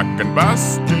day, and Mac and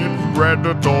Bass did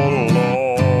Reddit all along.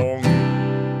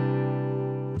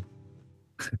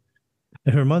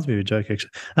 It reminds me of a joke,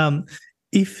 actually.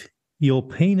 If your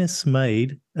penis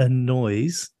made a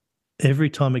noise every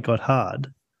time it got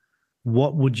hard,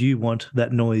 what would you want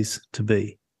that noise to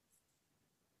be?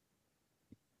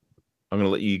 I'm going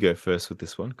to let you go first with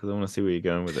this one because I want to see where you're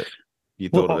going with it. You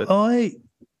thought of it?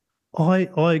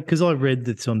 Because I read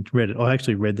this on Reddit. I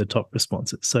actually read the top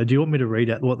responses. So do you want me to read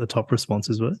out what the top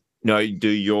responses were? No, you do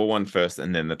your one first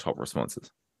and then the top responses.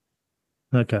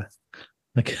 Okay.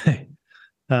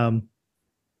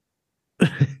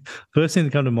 First thing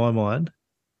that came to my mind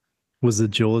was the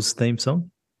Jaws theme song.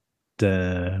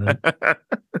 Yeah.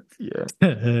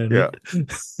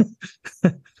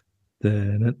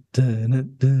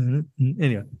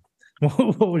 Anyway,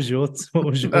 what was yours? What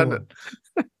was your one?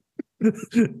 Are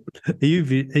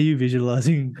you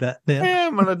visualizing that now? I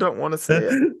am, and I don't want to say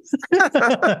it.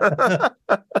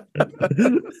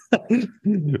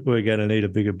 We're going to need a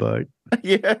bigger boat.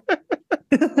 Yeah.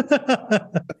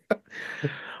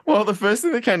 Well, the first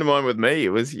thing that came to mind with me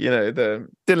was, the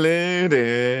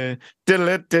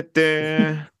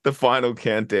the final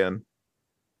countdown.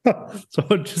 So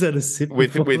I just had a sip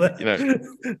with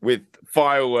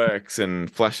fireworks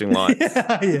and flashing lights.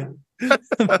 Yeah.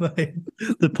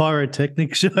 The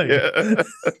pyrotechnic show. Yeah.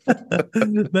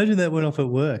 Imagine that went off at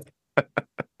work.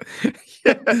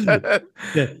 Yeah.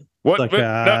 What? Like,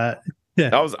 no.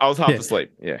 Yeah. I was half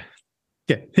asleep. Yeah.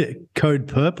 Yeah. Code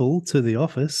purple to the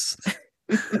office.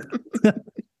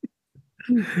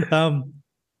 I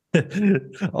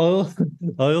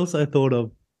also thought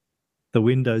of the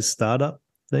Windows startup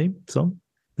theme song.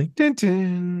 Ding,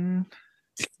 ding.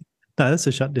 No, that's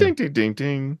a shutdown. Ding, ding, ding,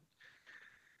 ding.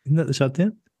 Isn't that the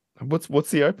shutdown?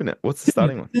 What's the opener? What's the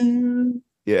starting one?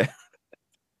 Yeah.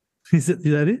 Is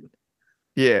that it?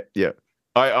 Yeah, yeah.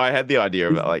 I had the idea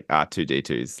of it like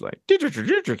R2D2's like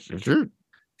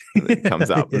and then it comes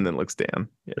up and then looks down.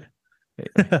 Yeah.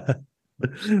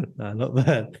 No, not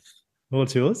bad.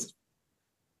 What's yours?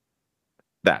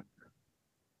 That.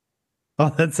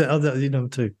 Oh, that's it. Oh, that's your number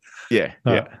two. Yeah.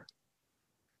 All yeah. Right.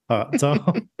 All right. So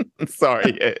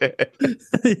sorry. Yeah.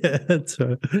 Yeah, that's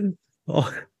right.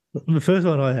 Oh, the first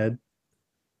one I had.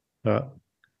 All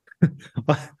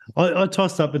right. I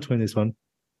tossed up between this one.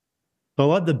 I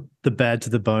like the bad to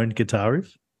the bone guitar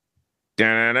riff.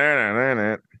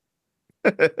 Yeah.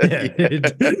 Yeah.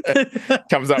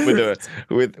 Comes up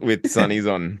with Sonny's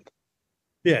on.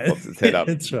 Yeah, pops its head up.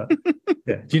 That's right.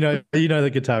 Yeah, do you know the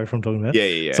guitar riff I'm talking about?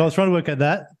 Yeah. So I was trying to work at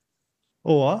that,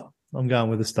 or I'm going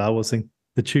with the Star Wars thing,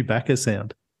 the Chewbacca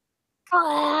sound.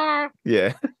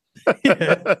 Yeah.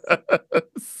 Yeah.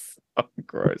 So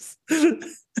gross.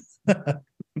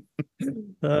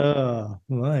 Oh,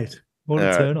 mate, what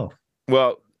a turn off.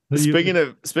 Well, speaking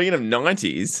of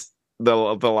 90s, the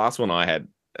last one I had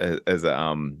as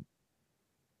a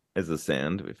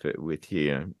sound with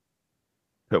here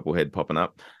purple head popping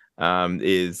up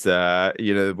is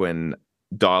when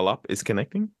dial up is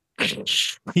connecting.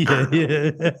 Yeah.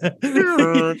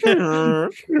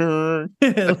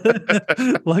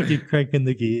 Like you're cranking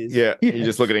the gears. Yeah. You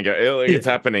just look at it and go, it's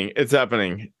happening. It's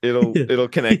happening. It'll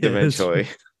connect eventually.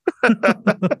 All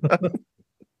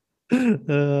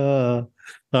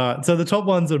right. So the top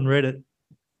ones on Reddit.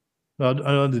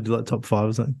 I did like top 5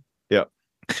 or something. Yeah.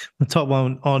 The top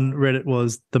one on Reddit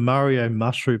was the Mario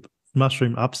mushroom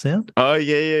up sound. Oh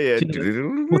yeah.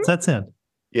 What's that sound?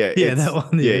 Yeah. That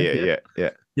one.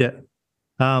 Yeah.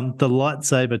 The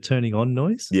lightsaber turning on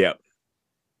noise. Yeah.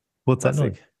 What's that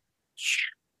noise?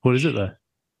 What is it though?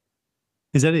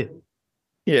 Is that it?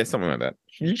 Yeah, something like that.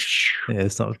 Yeah,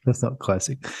 that's not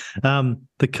classic.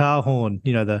 The car horn,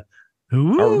 the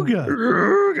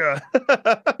Ooga.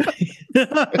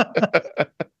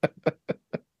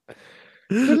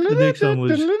 The next one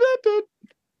was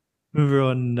over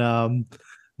on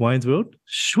Wayne's World.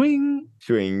 Swing.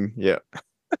 Swing, yeah.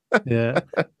 Yeah.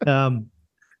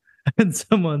 And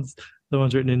someone's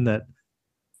written in that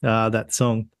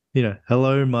song,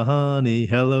 hello my honey,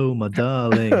 hello my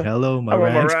darling, hello my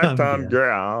ragtime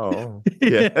girl.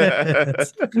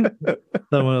 Yes.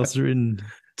 Someone else has written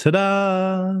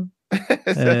ta-da,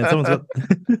 and someone's got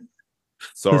the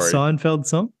Sorry. Seinfeld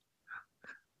song.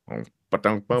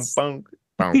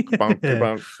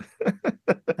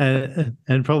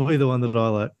 And probably the one that I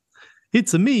like.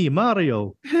 It's a me,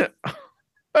 Mario.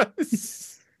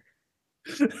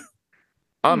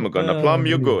 I'm gonna plumb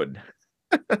you good.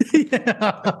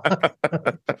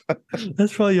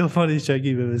 That's probably your funniest joke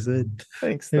you've ever said.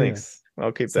 Thanks.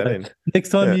 I'll keep that in. Next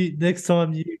time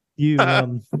you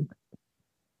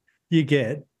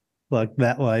get like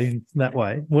that way,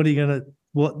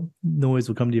 what noise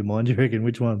will come to your mind, you reckon?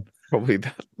 Which one? Probably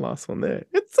that last one there.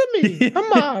 It's a me, a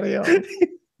Mario.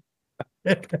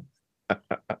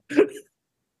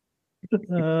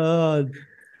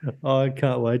 I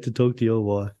can't wait to talk to your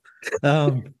wife.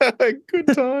 Good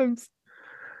times.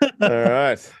 All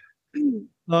right.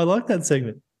 I like that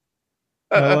segment.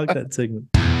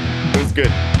 It was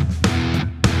good.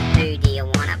 Who do you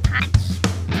want to punch?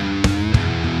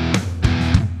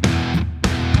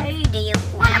 Who do you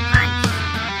want to punch?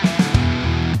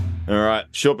 All right,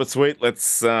 short but sweet.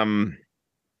 Let's do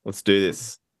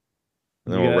this.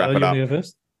 And then we'll wrap it up. You go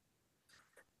first?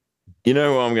 You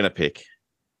know who I'm going to pick?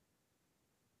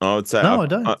 I would say no, I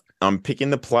don't. I'm picking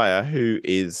the player who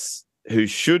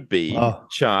should be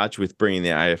charged with bringing the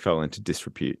AFL into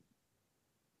disrepute.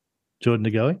 Jordan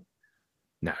De Goey?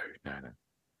 No. I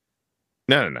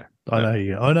know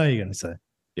you're going to say.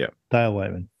 Yeah. Dale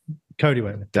Waitman. Cody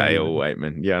Waitman. Dale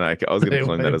Waitman. Yeah, no, I was going to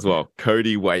claim that as well.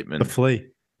 Cody Waitman. The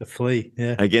flea.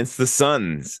 Yeah. Against the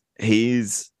Suns,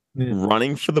 he's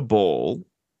running for the ball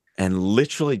and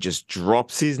literally just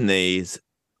drops his knees,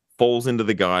 falls into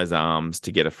the guy's arms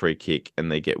to get a free kick,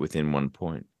 and they get within 1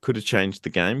 point. Could have changed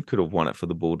the game, could have won it for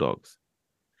the Bulldogs.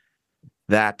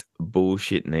 That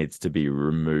bullshit needs to be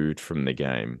removed from the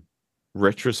game.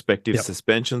 Retrospective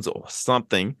suspensions or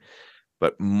something.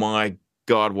 But my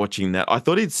God, watching that, I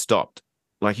thought he'd stopped.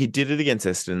 Like he did it against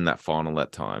Eston in that final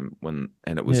that time and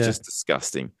it was just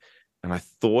disgusting. And I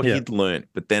thought he'd learnt,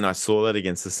 but then I saw that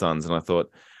against the Suns and I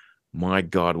thought, my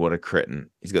God, what a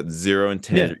cretin. He's got zero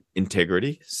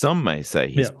integrity. Some may say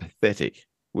he's pathetic,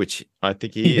 which I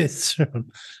think he is.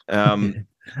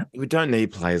 We don't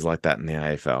need players like that in the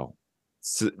AFL.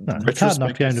 It's hard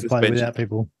enough game to play without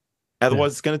people.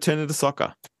 Otherwise, it's going to turn into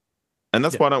soccer. And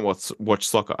that's why I don't watch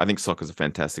soccer. I think soccer is a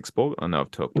fantastic sport. I know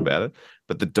I've talked about it.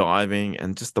 But the diving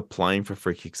and just the playing for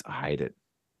free kicks, I hate it.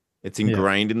 It's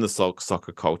ingrained in the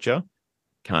soccer culture.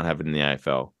 Can't have it in the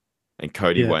AFL. And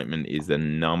Cody Waitman is the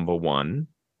number one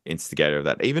instigator of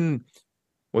that. Even,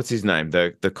 what's his name?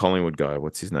 The Collingwood guy.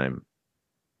 What's his name?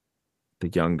 The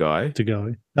young guy. To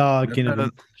go. Oh,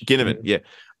 Ginnivan. Ginnivan, yeah.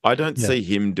 I don't see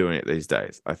him doing it these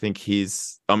days. I think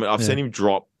I've seen him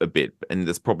drop a bit, and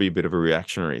there's probably a bit of a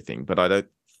reactionary thing, but I don't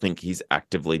think he's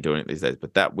actively doing it these days.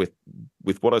 But that with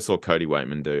what I saw Cody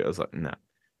Waitman do, I was like, nah,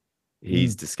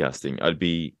 he's disgusting. I'd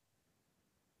be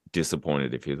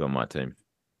disappointed if he was on my team.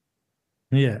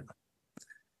 Yeah.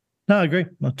 No, I agree.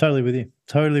 I'm totally with you.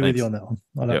 With you on that one.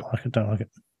 I don't like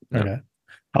it. Yep. Okay.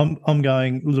 I'm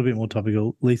going a little bit more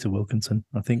topical. Lisa Wilkinson.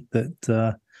 I think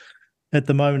that at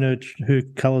the moment her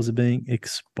colours are being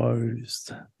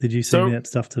exposed. Did you see that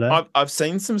stuff today? I've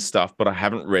seen some stuff, but I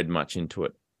haven't read much into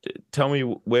it. Tell me,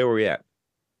 where were we at?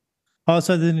 Oh,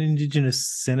 so there's an Indigenous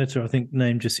senator, I think,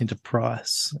 named Jacinta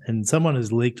Price, and someone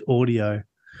has leaked audio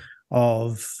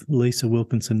of Lisa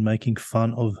Wilkinson making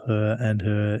fun of her and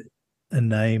her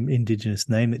Indigenous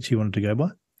name that she wanted to go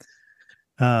by.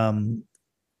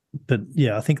 But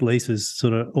yeah, I think Lisa's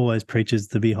sort of always preaches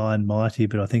the behind mighty,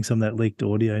 but I think some of that leaked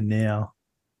audio now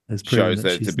has shows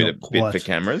that it's a bit for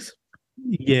cameras.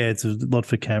 Yeah, it's a lot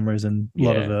for cameras and a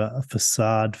lot of a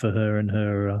facade for her and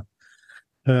her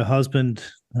husband,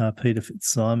 Peter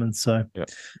Fitzsimons. So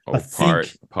I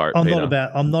think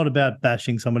I'm not about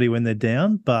bashing somebody when they're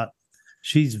down, but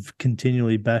she's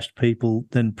continually bashed people,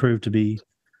 then proved to be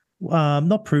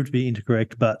not proved to be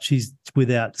incorrect, but she's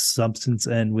without substance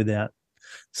and without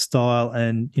style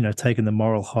and, taking the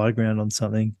moral high ground on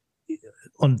something.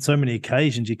 On so many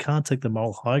occasions, you can't take the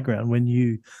moral high ground when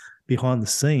you, behind the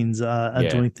scenes, are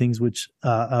doing things which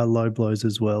are low blows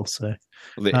as well. So,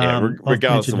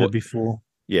 regardless of what before.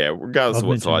 Yeah, regardless of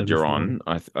what side you're on,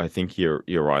 I think you're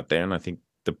right there, and I think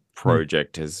the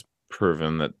project has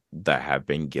proven that they have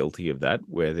been guilty of that,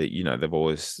 where they've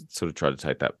always sort of tried to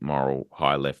take that moral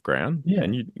high left ground. Yeah.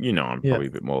 And I'm probably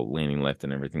a bit more leaning left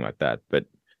and everything like that, but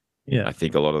I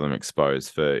think a lot of them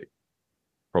exposed for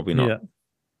probably not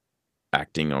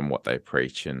acting on what they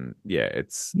preach, and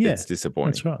it's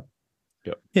disappointing. That's right.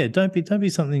 Yep. Yeah, don't be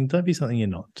something you're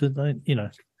not.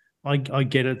 I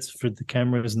get it's for the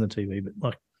cameras and the TV, but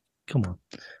like, come on.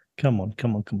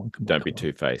 Don't be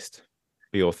two-faced.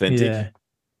 Be authentic.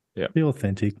 Yeah. Be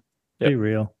authentic. Yep. Be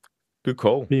real. Good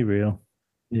call. Be real.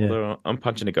 Yeah. Although I'm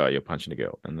punching a guy, you're punching a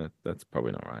girl, and that's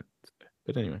probably not right.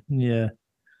 But anyway. Yeah.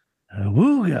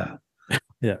 Wooga.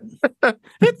 Yeah.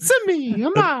 It's me,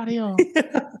 Mario.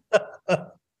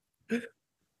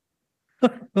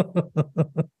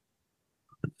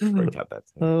 Cut that.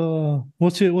 Oh,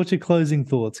 what's your closing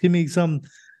thoughts? Give me some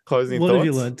closing thoughts. What have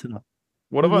you learned tonight?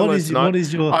 What have I learned tonight? What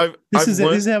is your? This is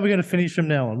how we're going to finish from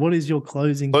now on. What is your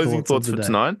closing thoughts for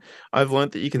tonight? I've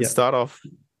learned that you can start off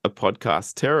a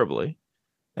podcast terribly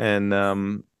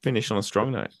and finish on a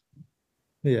strong note.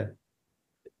 Yeah.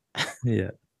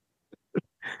 Yeah.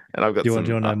 And I've got do you want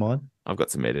to know mine? I've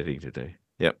got some editing to do.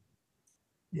 Yep.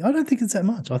 I don't think it's that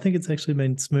much. I think it's actually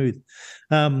been smooth.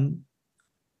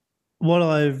 What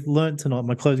I've learned tonight,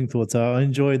 my closing thoughts are I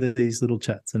enjoy these little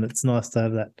chats, and it's nice to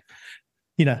have that,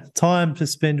 time to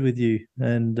spend with you.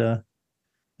 And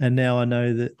now I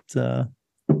know that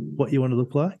what you want to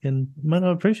look like, and man,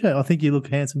 I appreciate it. I think you look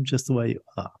handsome just the way you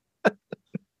are.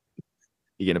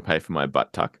 You're going to pay for my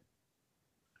butt tuck?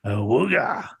 Oh,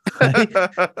 wooga.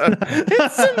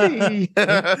 It's me.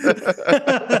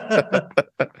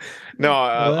 No,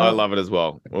 I love it as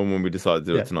well. When we decided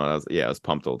to do it tonight, I was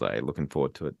pumped all day, looking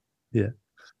forward to it. Yeah.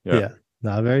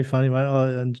 No, very funny, mate.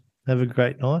 And have a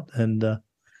great night. And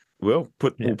we'll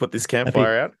put this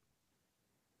campfire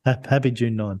out. Happy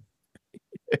June 9.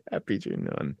 Happy June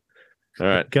 9. All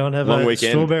right. Go and have long a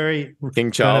weekend. Strawberry.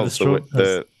 King Charles,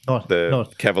 the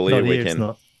Cavalier weekend. It's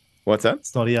not. What's that?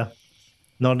 It's not here.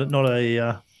 Not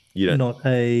a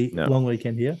long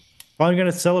weekend here. I'm going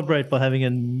to celebrate by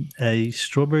having a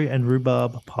strawberry and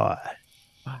rhubarb pie.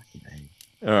 All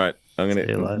right.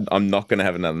 I'm not going to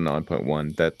have another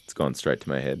 9.1. That's gone straight to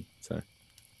my head. So.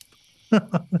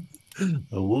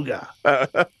 Wooga.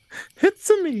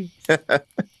 It's me.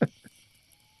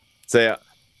 See ya.